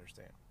 from what I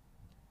understand.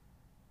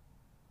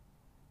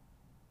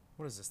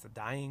 What is this, the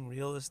dying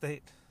real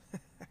estate?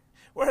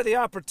 Where are the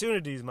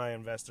opportunities, my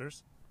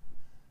investors?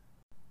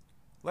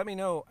 Let me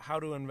know how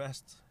to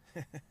invest.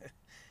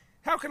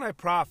 How can I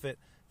profit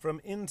from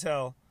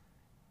Intel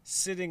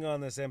sitting on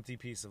this empty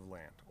piece of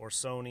land, or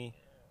Sony,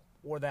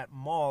 or that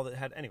mall that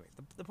had... Anyway,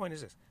 the point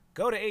is this.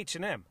 Go to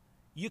H&M.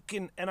 You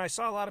can... And I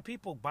saw a lot of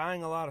people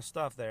buying a lot of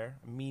stuff there,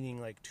 meaning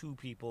like 2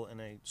 people in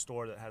a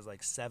store that has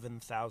like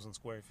 7,000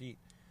 square feet.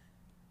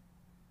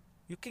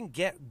 You can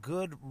get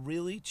good,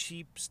 really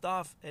cheap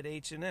stuff at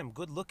H&M.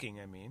 Good looking,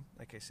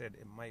 Like I said,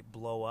 it might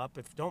blow up.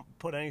 Don't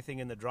put anything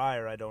in the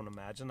dryer, I don't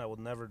imagine. I will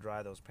never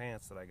dry those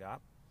pants that I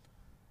got.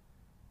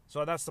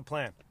 So that's the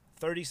plan.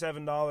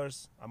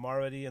 $37. I'm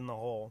already in the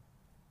hole.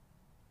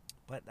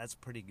 But that's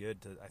pretty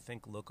good to, I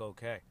think, look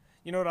okay.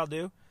 You know what I'll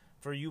do?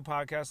 For you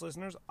podcast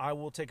listeners, I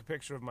will take a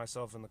picture of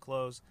myself in the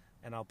clothes,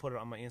 and I'll put it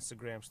on my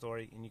Instagram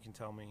story, and you can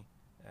tell me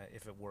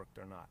if it worked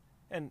or not.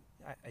 And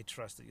I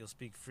trust that you'll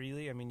speak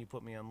freely. You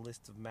put me on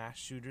lists of mass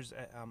shooters.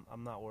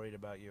 I'm not worried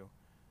about you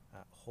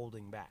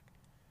holding back.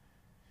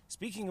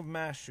 Speaking of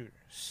mass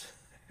shooters,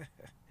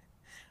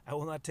 I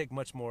will not take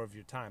much more of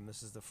your time.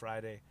 This is the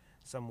Friday,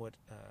 somewhat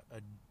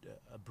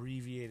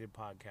abbreviated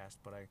podcast,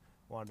 but I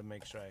Wanted to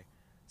make sure I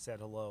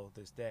said hello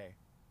this day.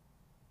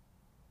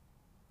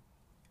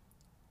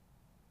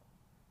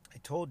 I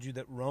told you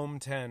that Rome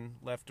 10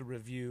 left a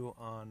review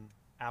on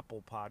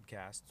Apple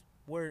Podcasts,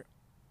 where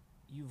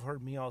you've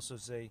heard me also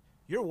say,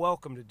 you're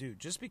welcome to do.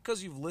 Just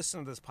because you've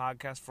listened to this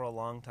podcast for a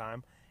long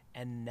time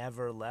and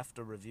never left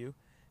a review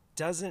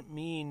doesn't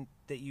mean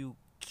that you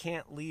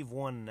can't leave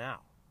one now.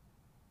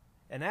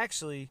 And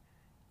actually,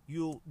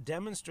 you'll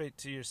demonstrate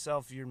to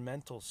yourself your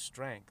mental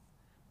strength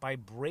by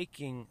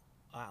breaking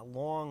a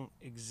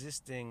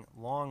long-existing,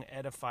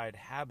 long-edified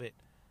habit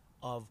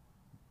of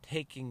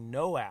taking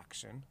no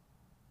action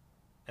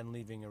and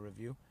leaving a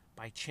review,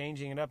 by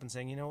changing it up and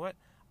saying, you know what,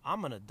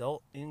 I'm an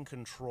adult in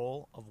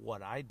control of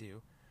what I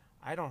do.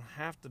 I don't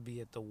have to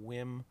be at the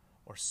whim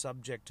or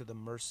subject to the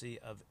mercy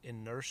of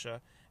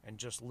inertia and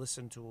just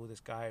listen to this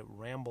guy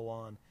ramble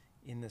on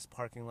in this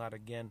parking lot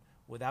again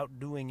without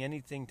doing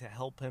anything to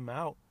help him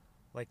out,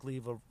 like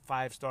leave a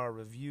 5-star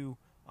review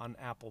on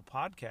Apple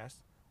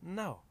Podcasts.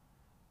 No,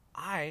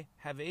 I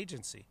have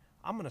agency.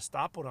 I'm going to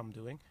stop what I'm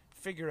doing,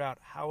 figure out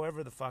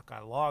however the fuck I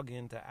log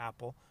into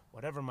Apple,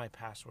 whatever my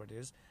password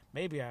is.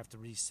 Maybe I have to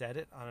reset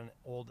it on an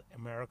old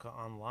America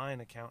Online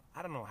account.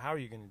 I don't know how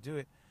you're going to do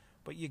it,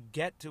 but you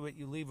get to it,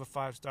 you leave a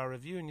 5-star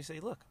review, and you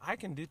say, look, I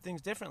can do things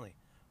differently.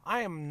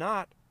 I am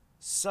not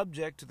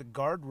subject to the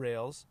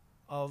guardrails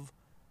of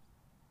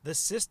the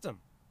system.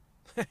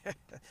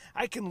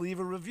 I can leave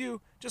a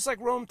review just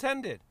like Rome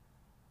 10 did.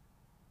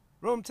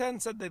 Rome 10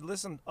 said they'd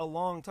listened a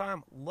long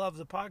time, loved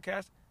the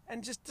podcast,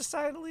 and just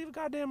decided to leave a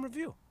goddamn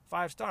review.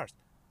 5 stars.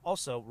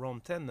 Also, Rome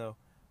 10, though,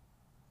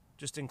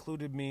 just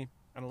included me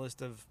on a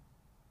list of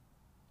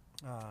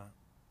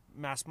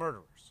mass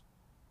murderers.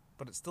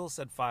 But it still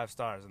said 5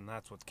 stars, and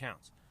that's what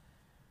counts.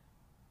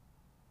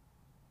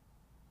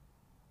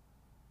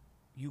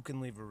 You can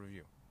leave a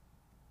review.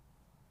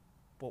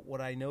 But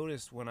what I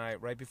noticed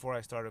right before I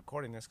started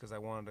recording this, because I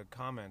wanted to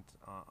comment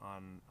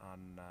on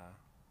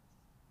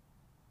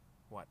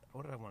what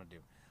did I want to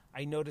do?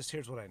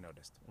 Here's what I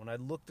noticed. When I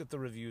looked at the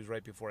reviews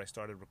right before I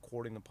started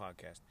recording the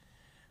podcast,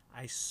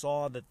 I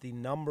saw that the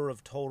number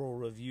of total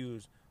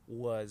reviews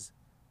was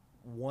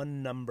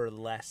one number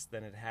less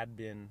than it had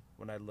been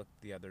when I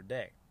looked the other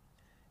day.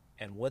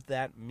 And what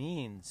that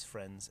means,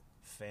 friends,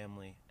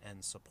 family,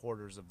 and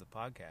supporters of the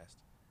podcast,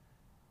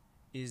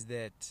 is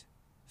that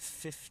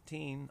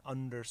 15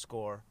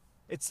 underscore,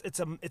 it's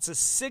a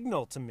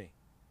signal to me.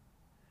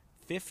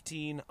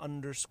 15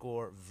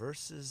 underscore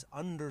versus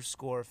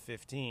underscore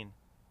 15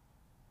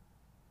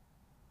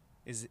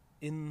 is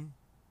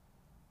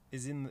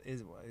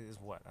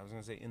what? I was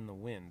going to say in the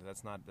wind.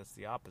 That's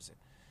the opposite.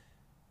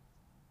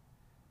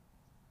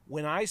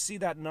 When I see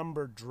that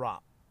number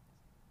drop,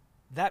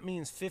 that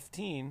means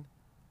 15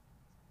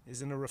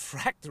 is in a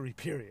refractory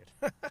period.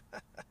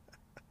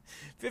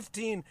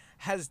 15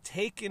 has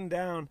taken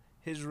down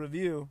his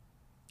review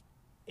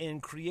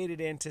and created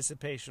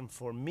anticipation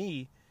for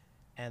me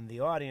and the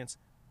audience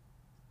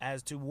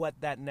as to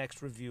what that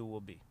next review will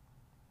be.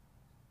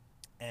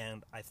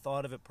 And I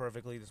thought of it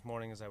perfectly this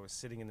morning as I was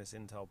sitting in this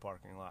Intel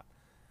parking lot.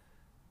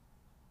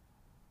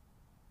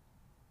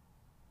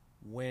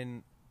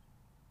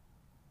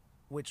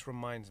 Which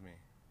reminds me,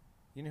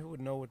 you know who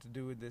would know what to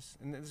do with this?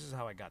 And this is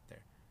how I got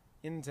there.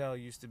 Intel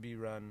used to be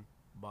run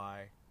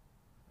by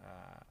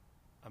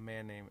a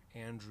man named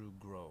Andrew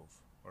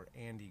Grove, or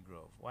Andy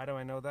Grove. Why do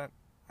I know that?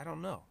 I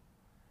don't know.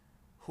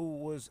 Who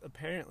was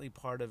apparently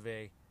part of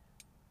a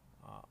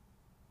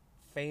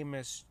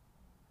famous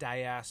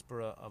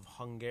diaspora of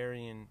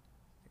Hungarian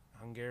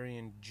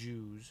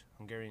Jews,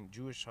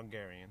 Jewish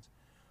Hungarians,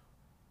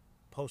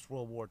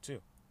 post-World War II,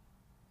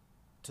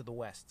 to the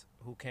West,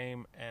 who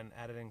came and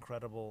added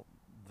incredible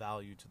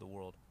value to the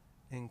world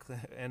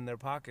and their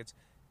pockets,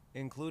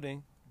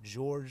 including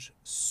George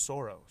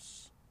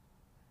Soros.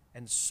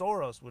 And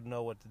Soros would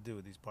know what to do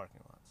with these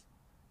parking lots.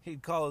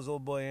 He'd call his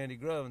old boy Andy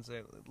Grove and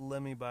say,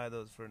 let me buy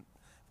those for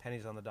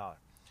pennies on the dollar.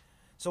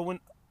 So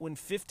when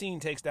 15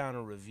 takes down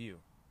a review,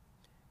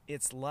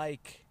 it's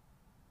like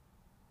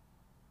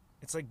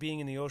being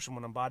in the ocean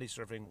when I'm body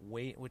surfing,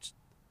 which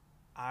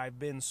I've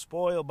been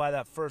spoiled by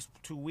that first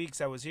 2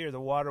 weeks I was here. The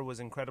water was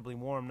incredibly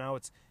warm. Now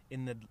it's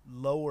in the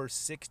lower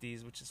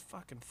 60s, which is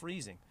fucking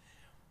freezing.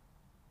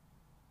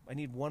 I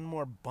need one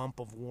more bump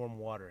of warm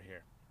water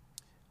here.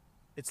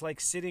 It's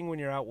like sitting when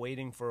you're out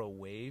waiting for a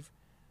wave.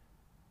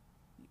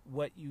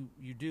 What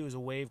you do is a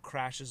wave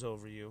crashes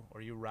over you,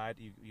 or you ride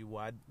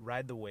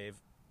the wave,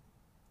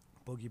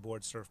 boogie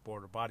board,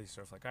 surfboard, or body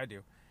surf like I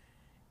do,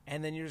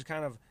 and then you're just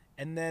kind of,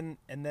 and then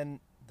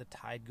the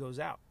tide goes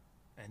out,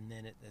 and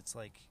then it's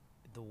like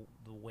the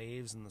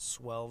waves and the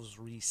swells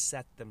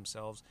reset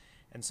themselves,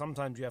 and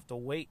sometimes you have to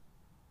wait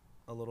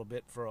a little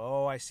bit for,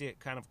 I see it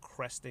kind of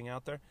cresting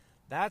out there.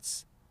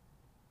 That's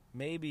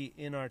maybe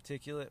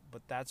inarticulate,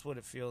 but that's what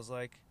it feels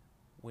like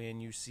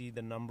when you see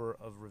the number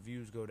of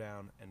reviews go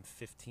down and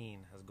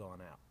 15 has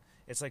gone out.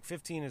 It's like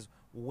 15 is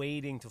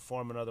waiting to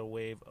form another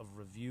wave of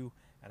review,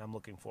 and I'm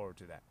looking forward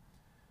to that.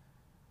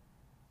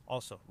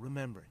 Also,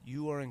 remember,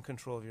 you are in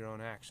control of your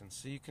own actions,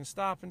 so you can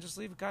stop and just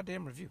leave a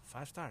goddamn review.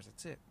 5 stars,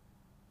 that's it.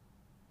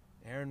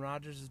 Aaron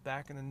Rodgers is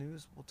back in the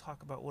news. We'll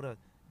talk about what a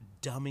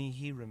dummy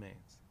he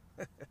remains.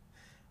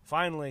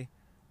 Finally,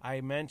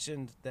 I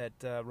mentioned that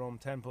Rome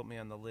 10 put me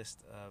on the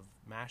list of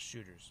mass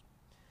shooters.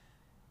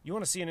 You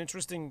want to see an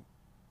interesting,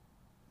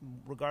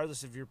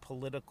 regardless of your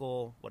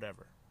political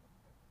whatever,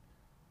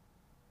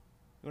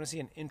 you want to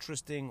see an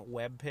interesting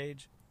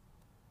website?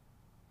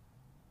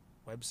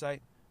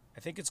 I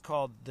think it's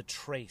called The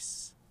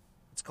Trace.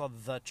 It's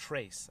called The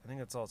Trace. I think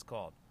that's all it's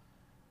called.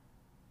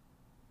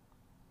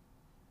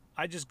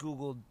 I just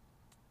Googled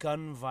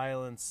gun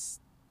violence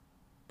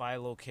by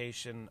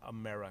location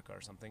America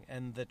or something,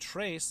 and The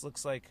Trace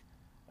looks like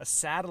a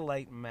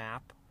satellite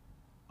map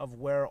of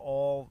where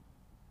all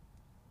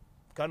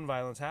gun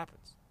violence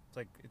happens. It's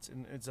like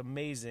it's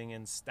amazing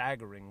and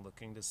staggering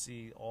looking to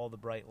see all the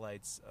bright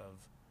lights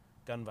of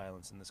gun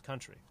violence in this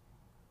country.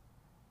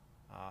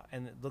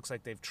 And it looks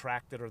like they've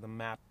tracked it, or the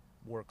map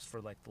works for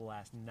like the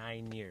last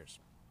 9 years.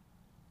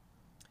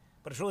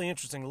 But it's really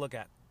interesting to look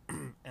at.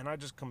 And I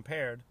just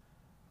compared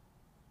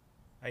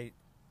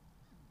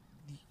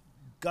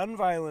gun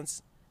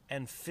violence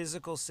and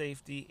physical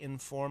safety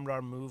informed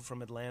our move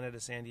from Atlanta to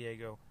San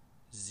Diego.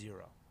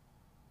 0.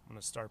 I'm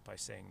going to start by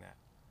saying that.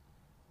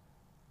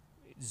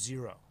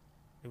 0.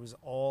 It was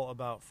all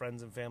about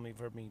friends and family. You've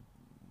heard me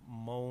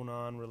moan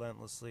on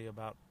relentlessly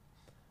about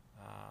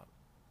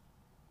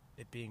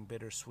it being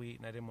bittersweet,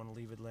 and I didn't want to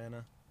leave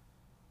Atlanta.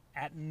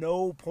 At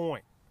no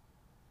point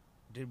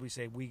did we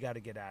say we got to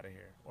get out of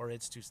here, or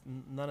it's too.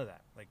 None of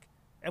that.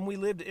 And we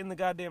lived in the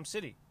goddamn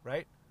city,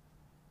 right?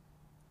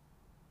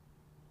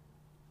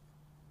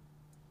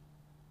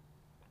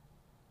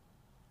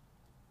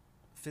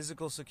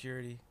 Physical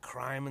security,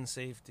 crime and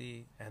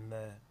safety, and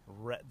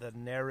the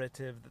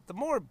narrative. The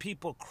more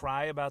people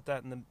cry about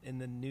that in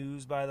the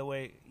news, by the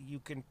way, you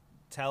can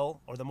tell,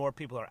 or the more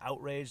people are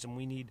outraged, and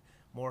we need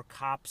more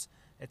cops.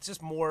 It's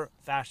just more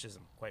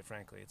fascism, quite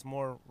frankly. It's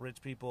more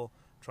rich people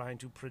trying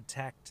to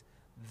protect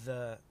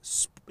the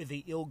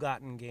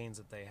ill-gotten gains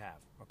that they have.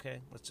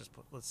 Okay,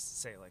 let's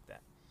say it like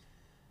that.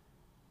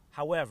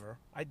 However,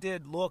 I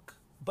did look.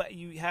 But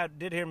you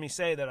did hear me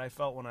say that I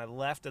felt when I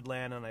left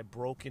Atlanta and I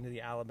broke into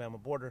the Alabama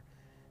border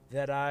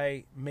that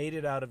I made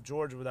it out of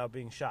Georgia without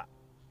being shot.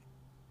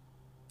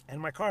 And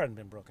my car hadn't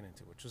been broken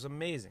into, which was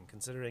amazing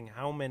considering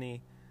how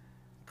many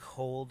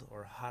cold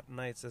or hot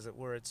nights, as it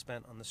were, it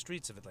spent on the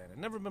streets of Atlanta.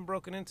 Never been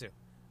broken into.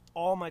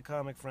 All my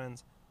comic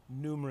friends,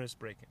 numerous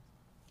break-ins.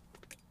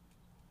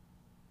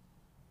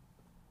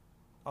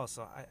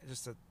 Also,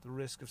 just at the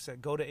risk of saying,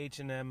 go to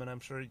H&M, and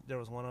I'm sure there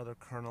was one other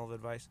kernel of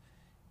advice.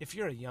 If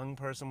you're a young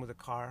person with a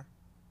car,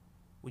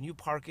 when you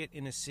park it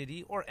in a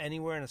city or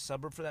anywhere in a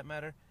suburb for that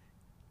matter,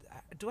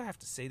 do I have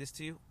to say this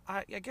to you?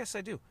 I guess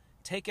I do.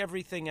 Take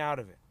everything out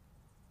of it.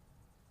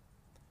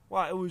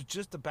 Well, it was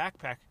just a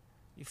backpack.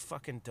 You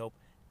fucking dope.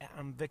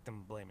 I'm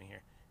victim blaming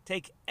here.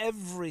 Take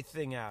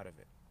everything out of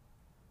it.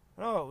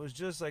 Oh, it was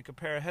just like a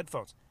pair of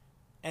headphones.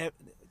 I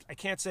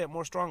can't say it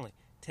more strongly.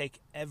 Take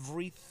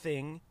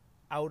everything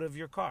out of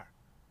your car.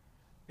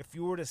 If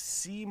you were to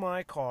see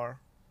my car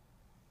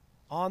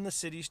on the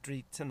city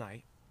street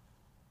tonight,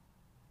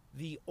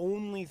 the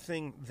only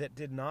thing that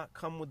did not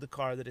come with the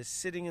car that is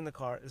sitting in the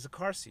car is a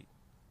car seat.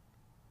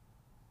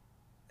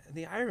 And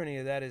the irony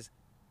of that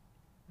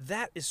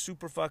is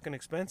super fucking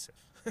expensive.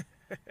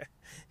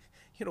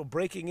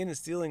 Breaking in and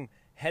stealing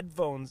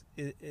headphones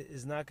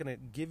is not going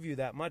to give you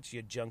that much,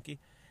 you junkie.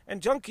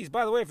 And junkies,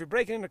 by the way, if you're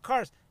breaking into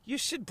cars, you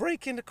should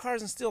break into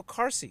cars and steal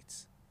car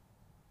seats.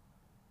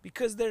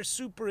 Because they're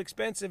super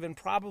expensive and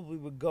probably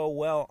would go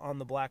well on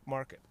the black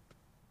market.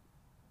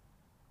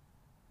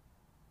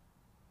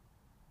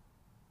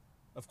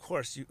 Of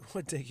course, it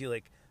would take you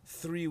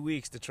 3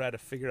 weeks to try to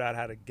figure out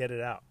how to get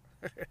it out.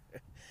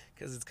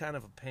 Because it's kind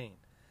of a pain.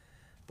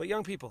 But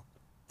young people,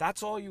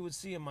 that's all you would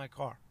see in my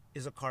car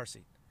is a car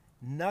seat.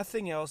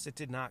 Nothing else that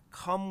did not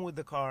come with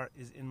the car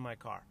is in my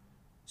car.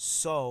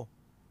 So,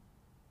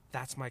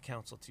 that's my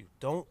counsel to you.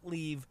 Don't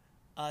leave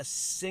a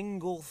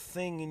single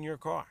thing in your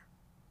car.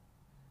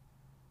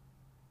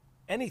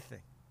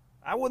 Anything.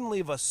 I wouldn't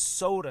leave a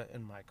soda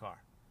in my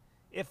car.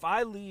 If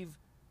I leave...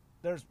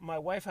 my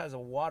wife has a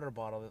water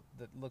bottle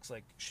that looks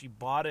like she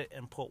bought it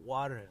and put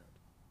water in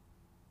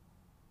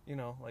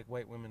it. Like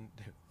white women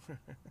do.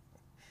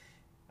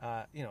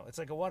 It's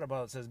like a water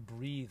bottle that says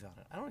breathe on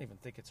it. I don't even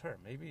think it's her.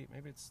 Maybe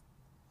it's,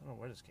 I don't know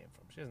where this came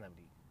from. She doesn't have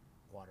any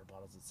water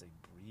bottles that say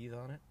breathe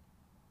on it.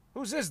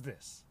 Whose is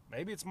this?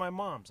 Maybe it's my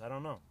mom's. I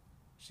don't know.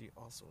 She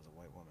also is a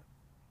white woman.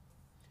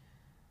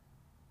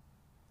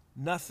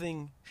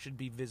 Nothing should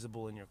be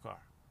visible in your car.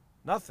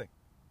 Nothing.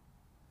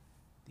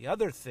 The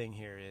other thing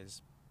here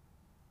is,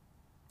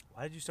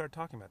 why did you start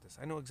talking about this?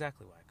 I know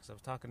exactly why, because I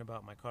was talking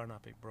about my car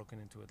not being broken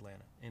into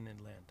in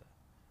Atlanta.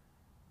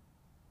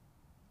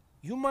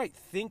 You might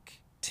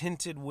think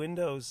tinted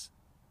windows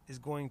is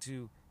going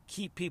to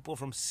keep people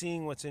from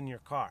seeing what's in your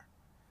car.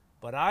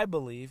 But I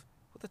believe,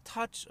 with a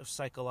touch of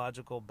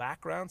psychology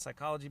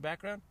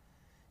background,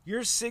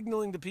 you're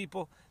signaling to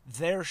people,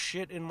 there's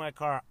shit in my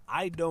car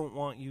I don't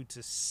want you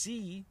to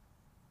see.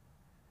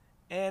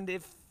 And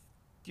if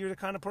you're the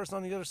kind of person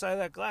on the other side of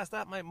that glass,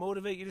 that might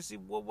motivate you to see,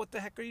 well, what the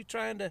heck are you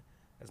trying to,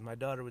 as my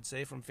daughter would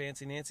say from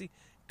Fancy Nancy,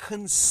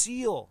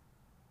 conceal?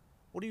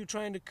 What are you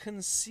trying to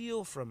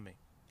conceal from me?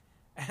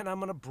 And I'm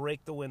going to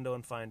break the window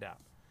and find out.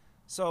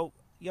 So,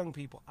 young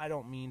people, I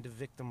don't mean to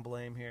victim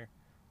blame here,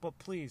 but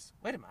please,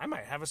 wait a minute, I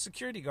might have a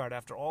security guard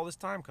after all this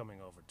time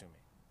coming over to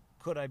me.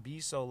 Could I be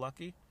so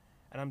lucky?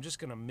 And I'm just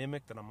going to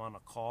mimic that I'm on a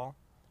call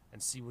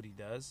and see what he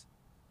does.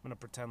 I'm going to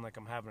pretend like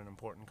I'm having an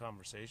important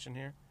conversation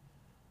here.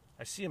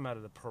 I see him out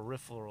of the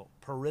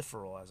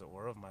peripheral, as it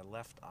were, of my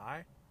left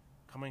eye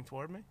coming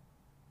toward me.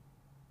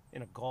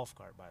 In a golf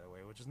cart, by the way,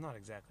 which is not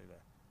exactly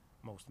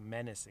the most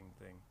menacing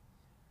thing.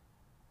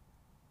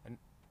 And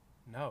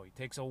no, he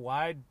takes a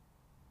wide...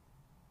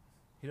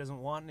 He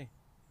doesn't want any...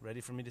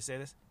 Ready for me to say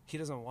this? He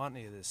doesn't want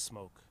any of this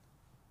smoke.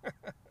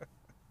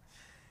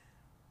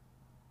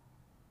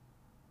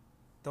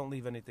 Don't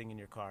leave anything in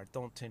your car.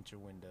 Don't tint your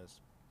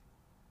windows.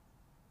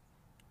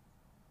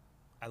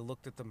 I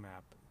looked at the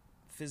map.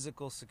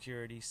 Physical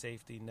security,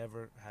 safety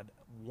never had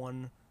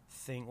one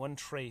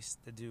trace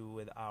to do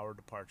with our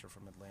departure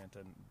from Atlanta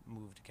and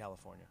move to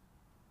California.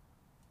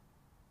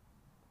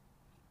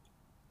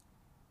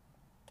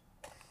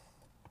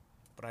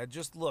 But I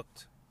just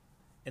looked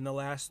in the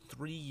last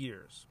 3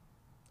 years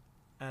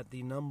at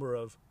the number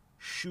of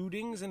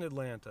shootings in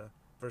Atlanta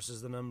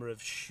versus the number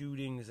of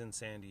shootings in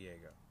San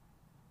Diego.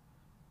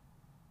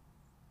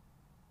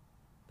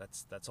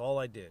 That's all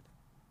I did.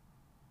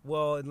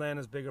 Well,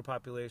 Atlanta's bigger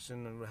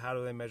population, and how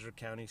do they measure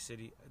county,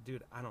 city?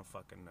 Dude, I don't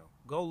fucking know.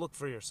 Go look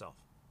for yourself.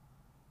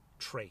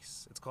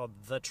 Trace. It's called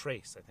The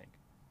Trace, I think.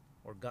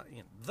 Or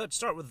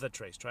start with The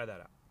Trace. Try that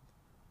out.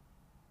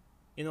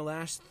 In the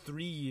last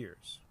 3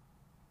 years,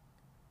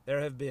 there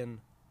have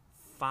been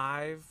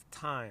 5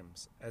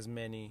 times as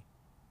many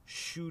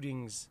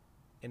shootings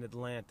in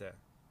Atlanta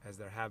as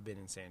there have been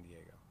in San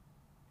Diego.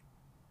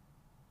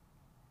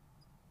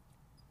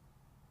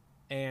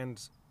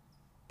 And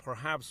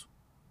perhaps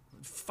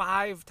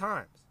 5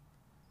 times.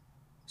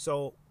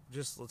 So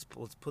just let's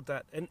put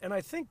that, and I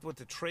think what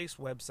the Trace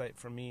website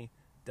for me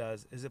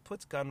does is it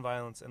puts gun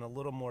violence in a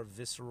little more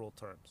visceral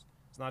terms.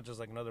 It's not just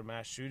like another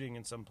mass shooting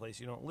in some place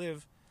you don't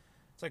live.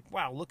 It's like,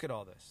 wow, look at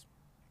all this.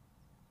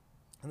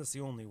 And that's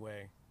the only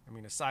way. I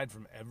mean, aside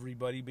from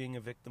everybody being a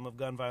victim of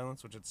gun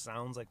violence, which it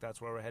sounds like that's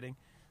where we're heading,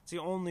 it's the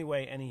only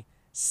way any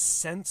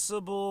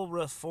sensible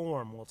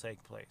reform will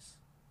take place.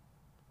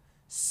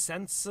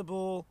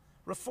 Sensible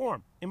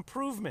reform.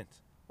 Improvement.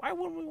 Why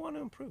wouldn't we want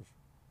to improve?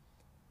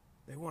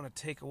 They want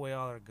to take away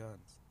all our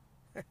guns.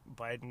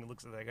 Biden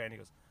looks at that guy and he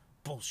goes,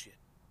 bullshit.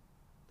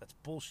 That's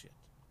bullshit.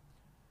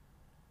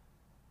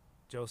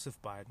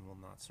 Joseph Biden will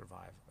not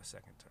survive a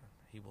second term.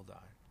 He will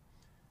die.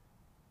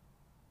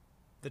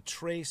 The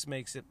Trace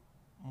makes it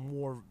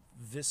more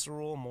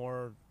visceral,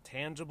 more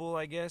tangible,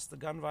 I guess, the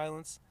gun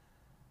violence.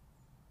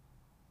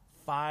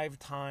 5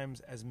 times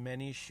as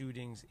many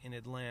shootings in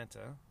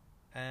Atlanta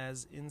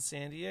as in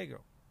San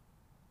Diego.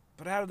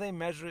 But how do they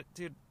measure it?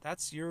 Dude,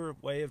 that's your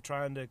way of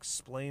trying to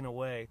explain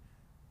away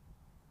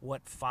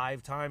what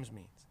 5 times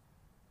means.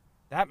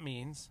 That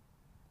means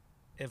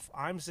if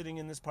I'm sitting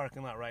in this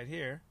parking lot right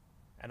here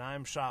and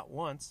I'm shot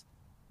once,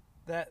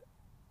 that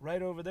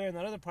right over there in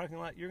that other parking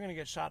lot, you're going to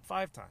get shot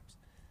 5 times.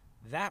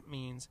 That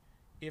means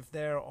if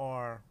there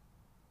are,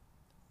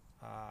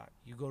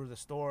 you go to the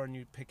store and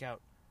you pick out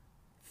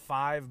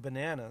 5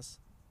 bananas,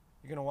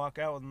 you're going to walk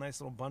out with a nice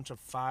little bunch of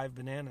 5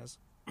 bananas.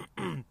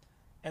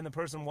 And the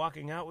person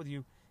walking out with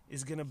you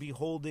is going to be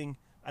holding,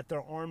 at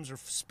their arms are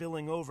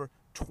spilling over,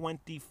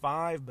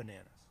 25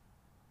 bananas.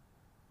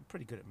 I'm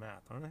pretty good at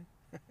math, aren't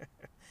I?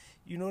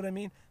 You know what I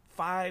mean?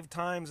 5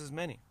 times as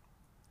many.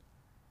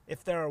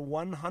 If there are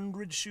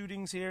 100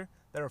 shootings here,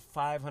 there are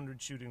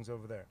 500 shootings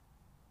over there.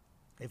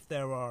 If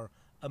there are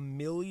 1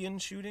 million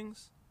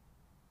shootings,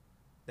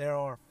 there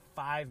are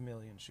 5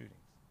 million shootings.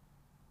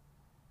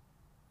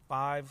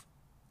 5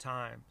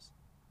 times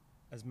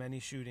as many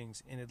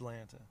shootings in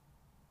Atlanta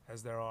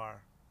as there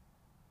are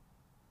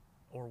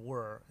or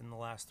were in the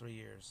last 3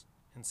 years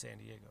in San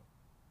Diego.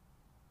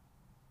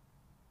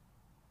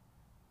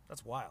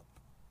 That's wild.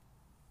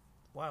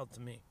 Wild to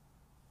me.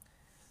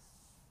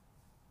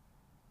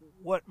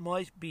 What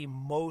might be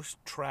most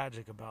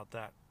tragic about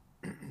that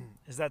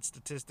is that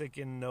statistic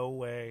in no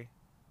way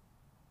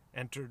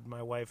entered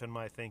my wife and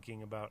my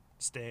thinking about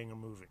staying or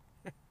moving.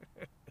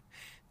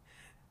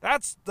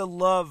 That's the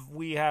love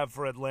we have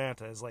for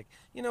Atlanta. Is like,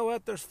 you know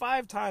what? There's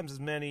 5 times as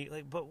many,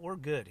 but we're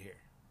good here.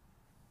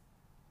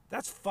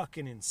 That's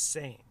fucking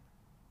insane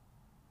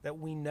that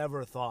we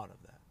never thought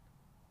of that.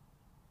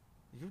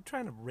 You're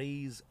trying to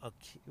raise a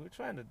kid. We're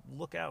trying to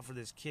look out for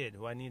this kid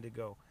who I need to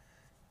go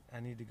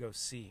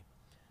see.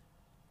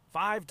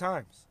 5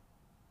 times.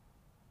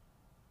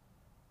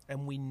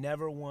 And we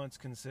never once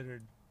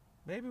considered,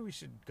 maybe we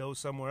should go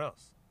somewhere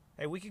else.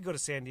 Hey, we could go to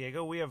San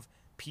Diego. We have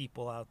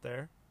people out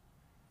there.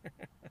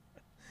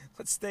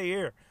 Let's stay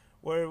here,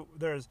 where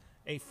there's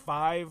a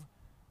 5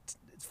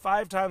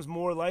 times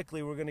more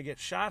likely we're going to get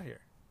shot here.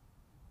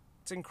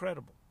 It's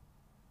incredible.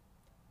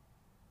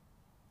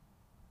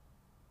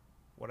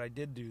 What I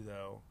did do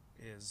though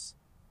is,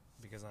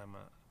 because I am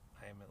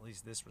at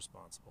least this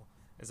responsible,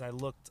 is I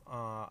looked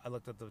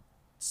at the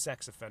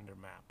sex offender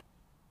map,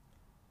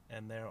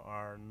 and there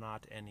are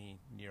not any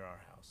near our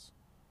house.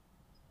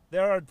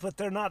 There are, but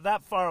they're not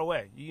that far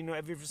away. You know,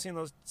 have you ever seen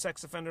those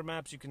sex offender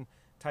maps? You can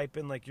type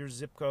in like your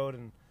zip code,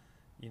 and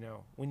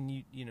when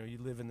you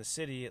live in the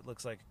city, it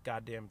looks like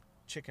goddamn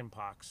chicken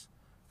pox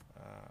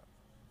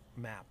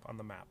map on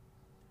the map.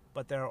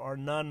 But there are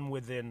none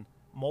within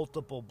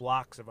multiple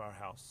blocks of our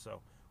house.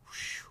 So,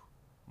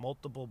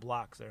 multiple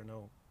blocks. There are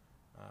no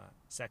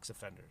sex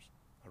offenders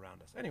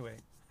around us. Anyway,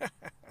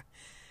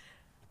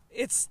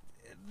 this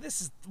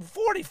is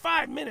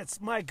 45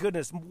 minutes. My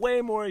goodness,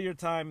 way more of your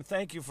time.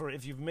 Thank you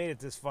if you've made it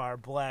this far.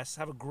 Bless.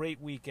 Have a great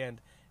weekend,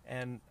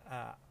 and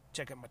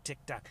check out my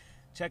TikTok.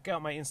 Check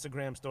out my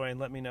Instagram story and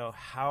let me know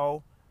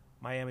how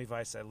Miami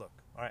Vice I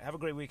look. All right, have a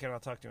great weekend. I'll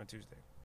talk to you on Tuesday.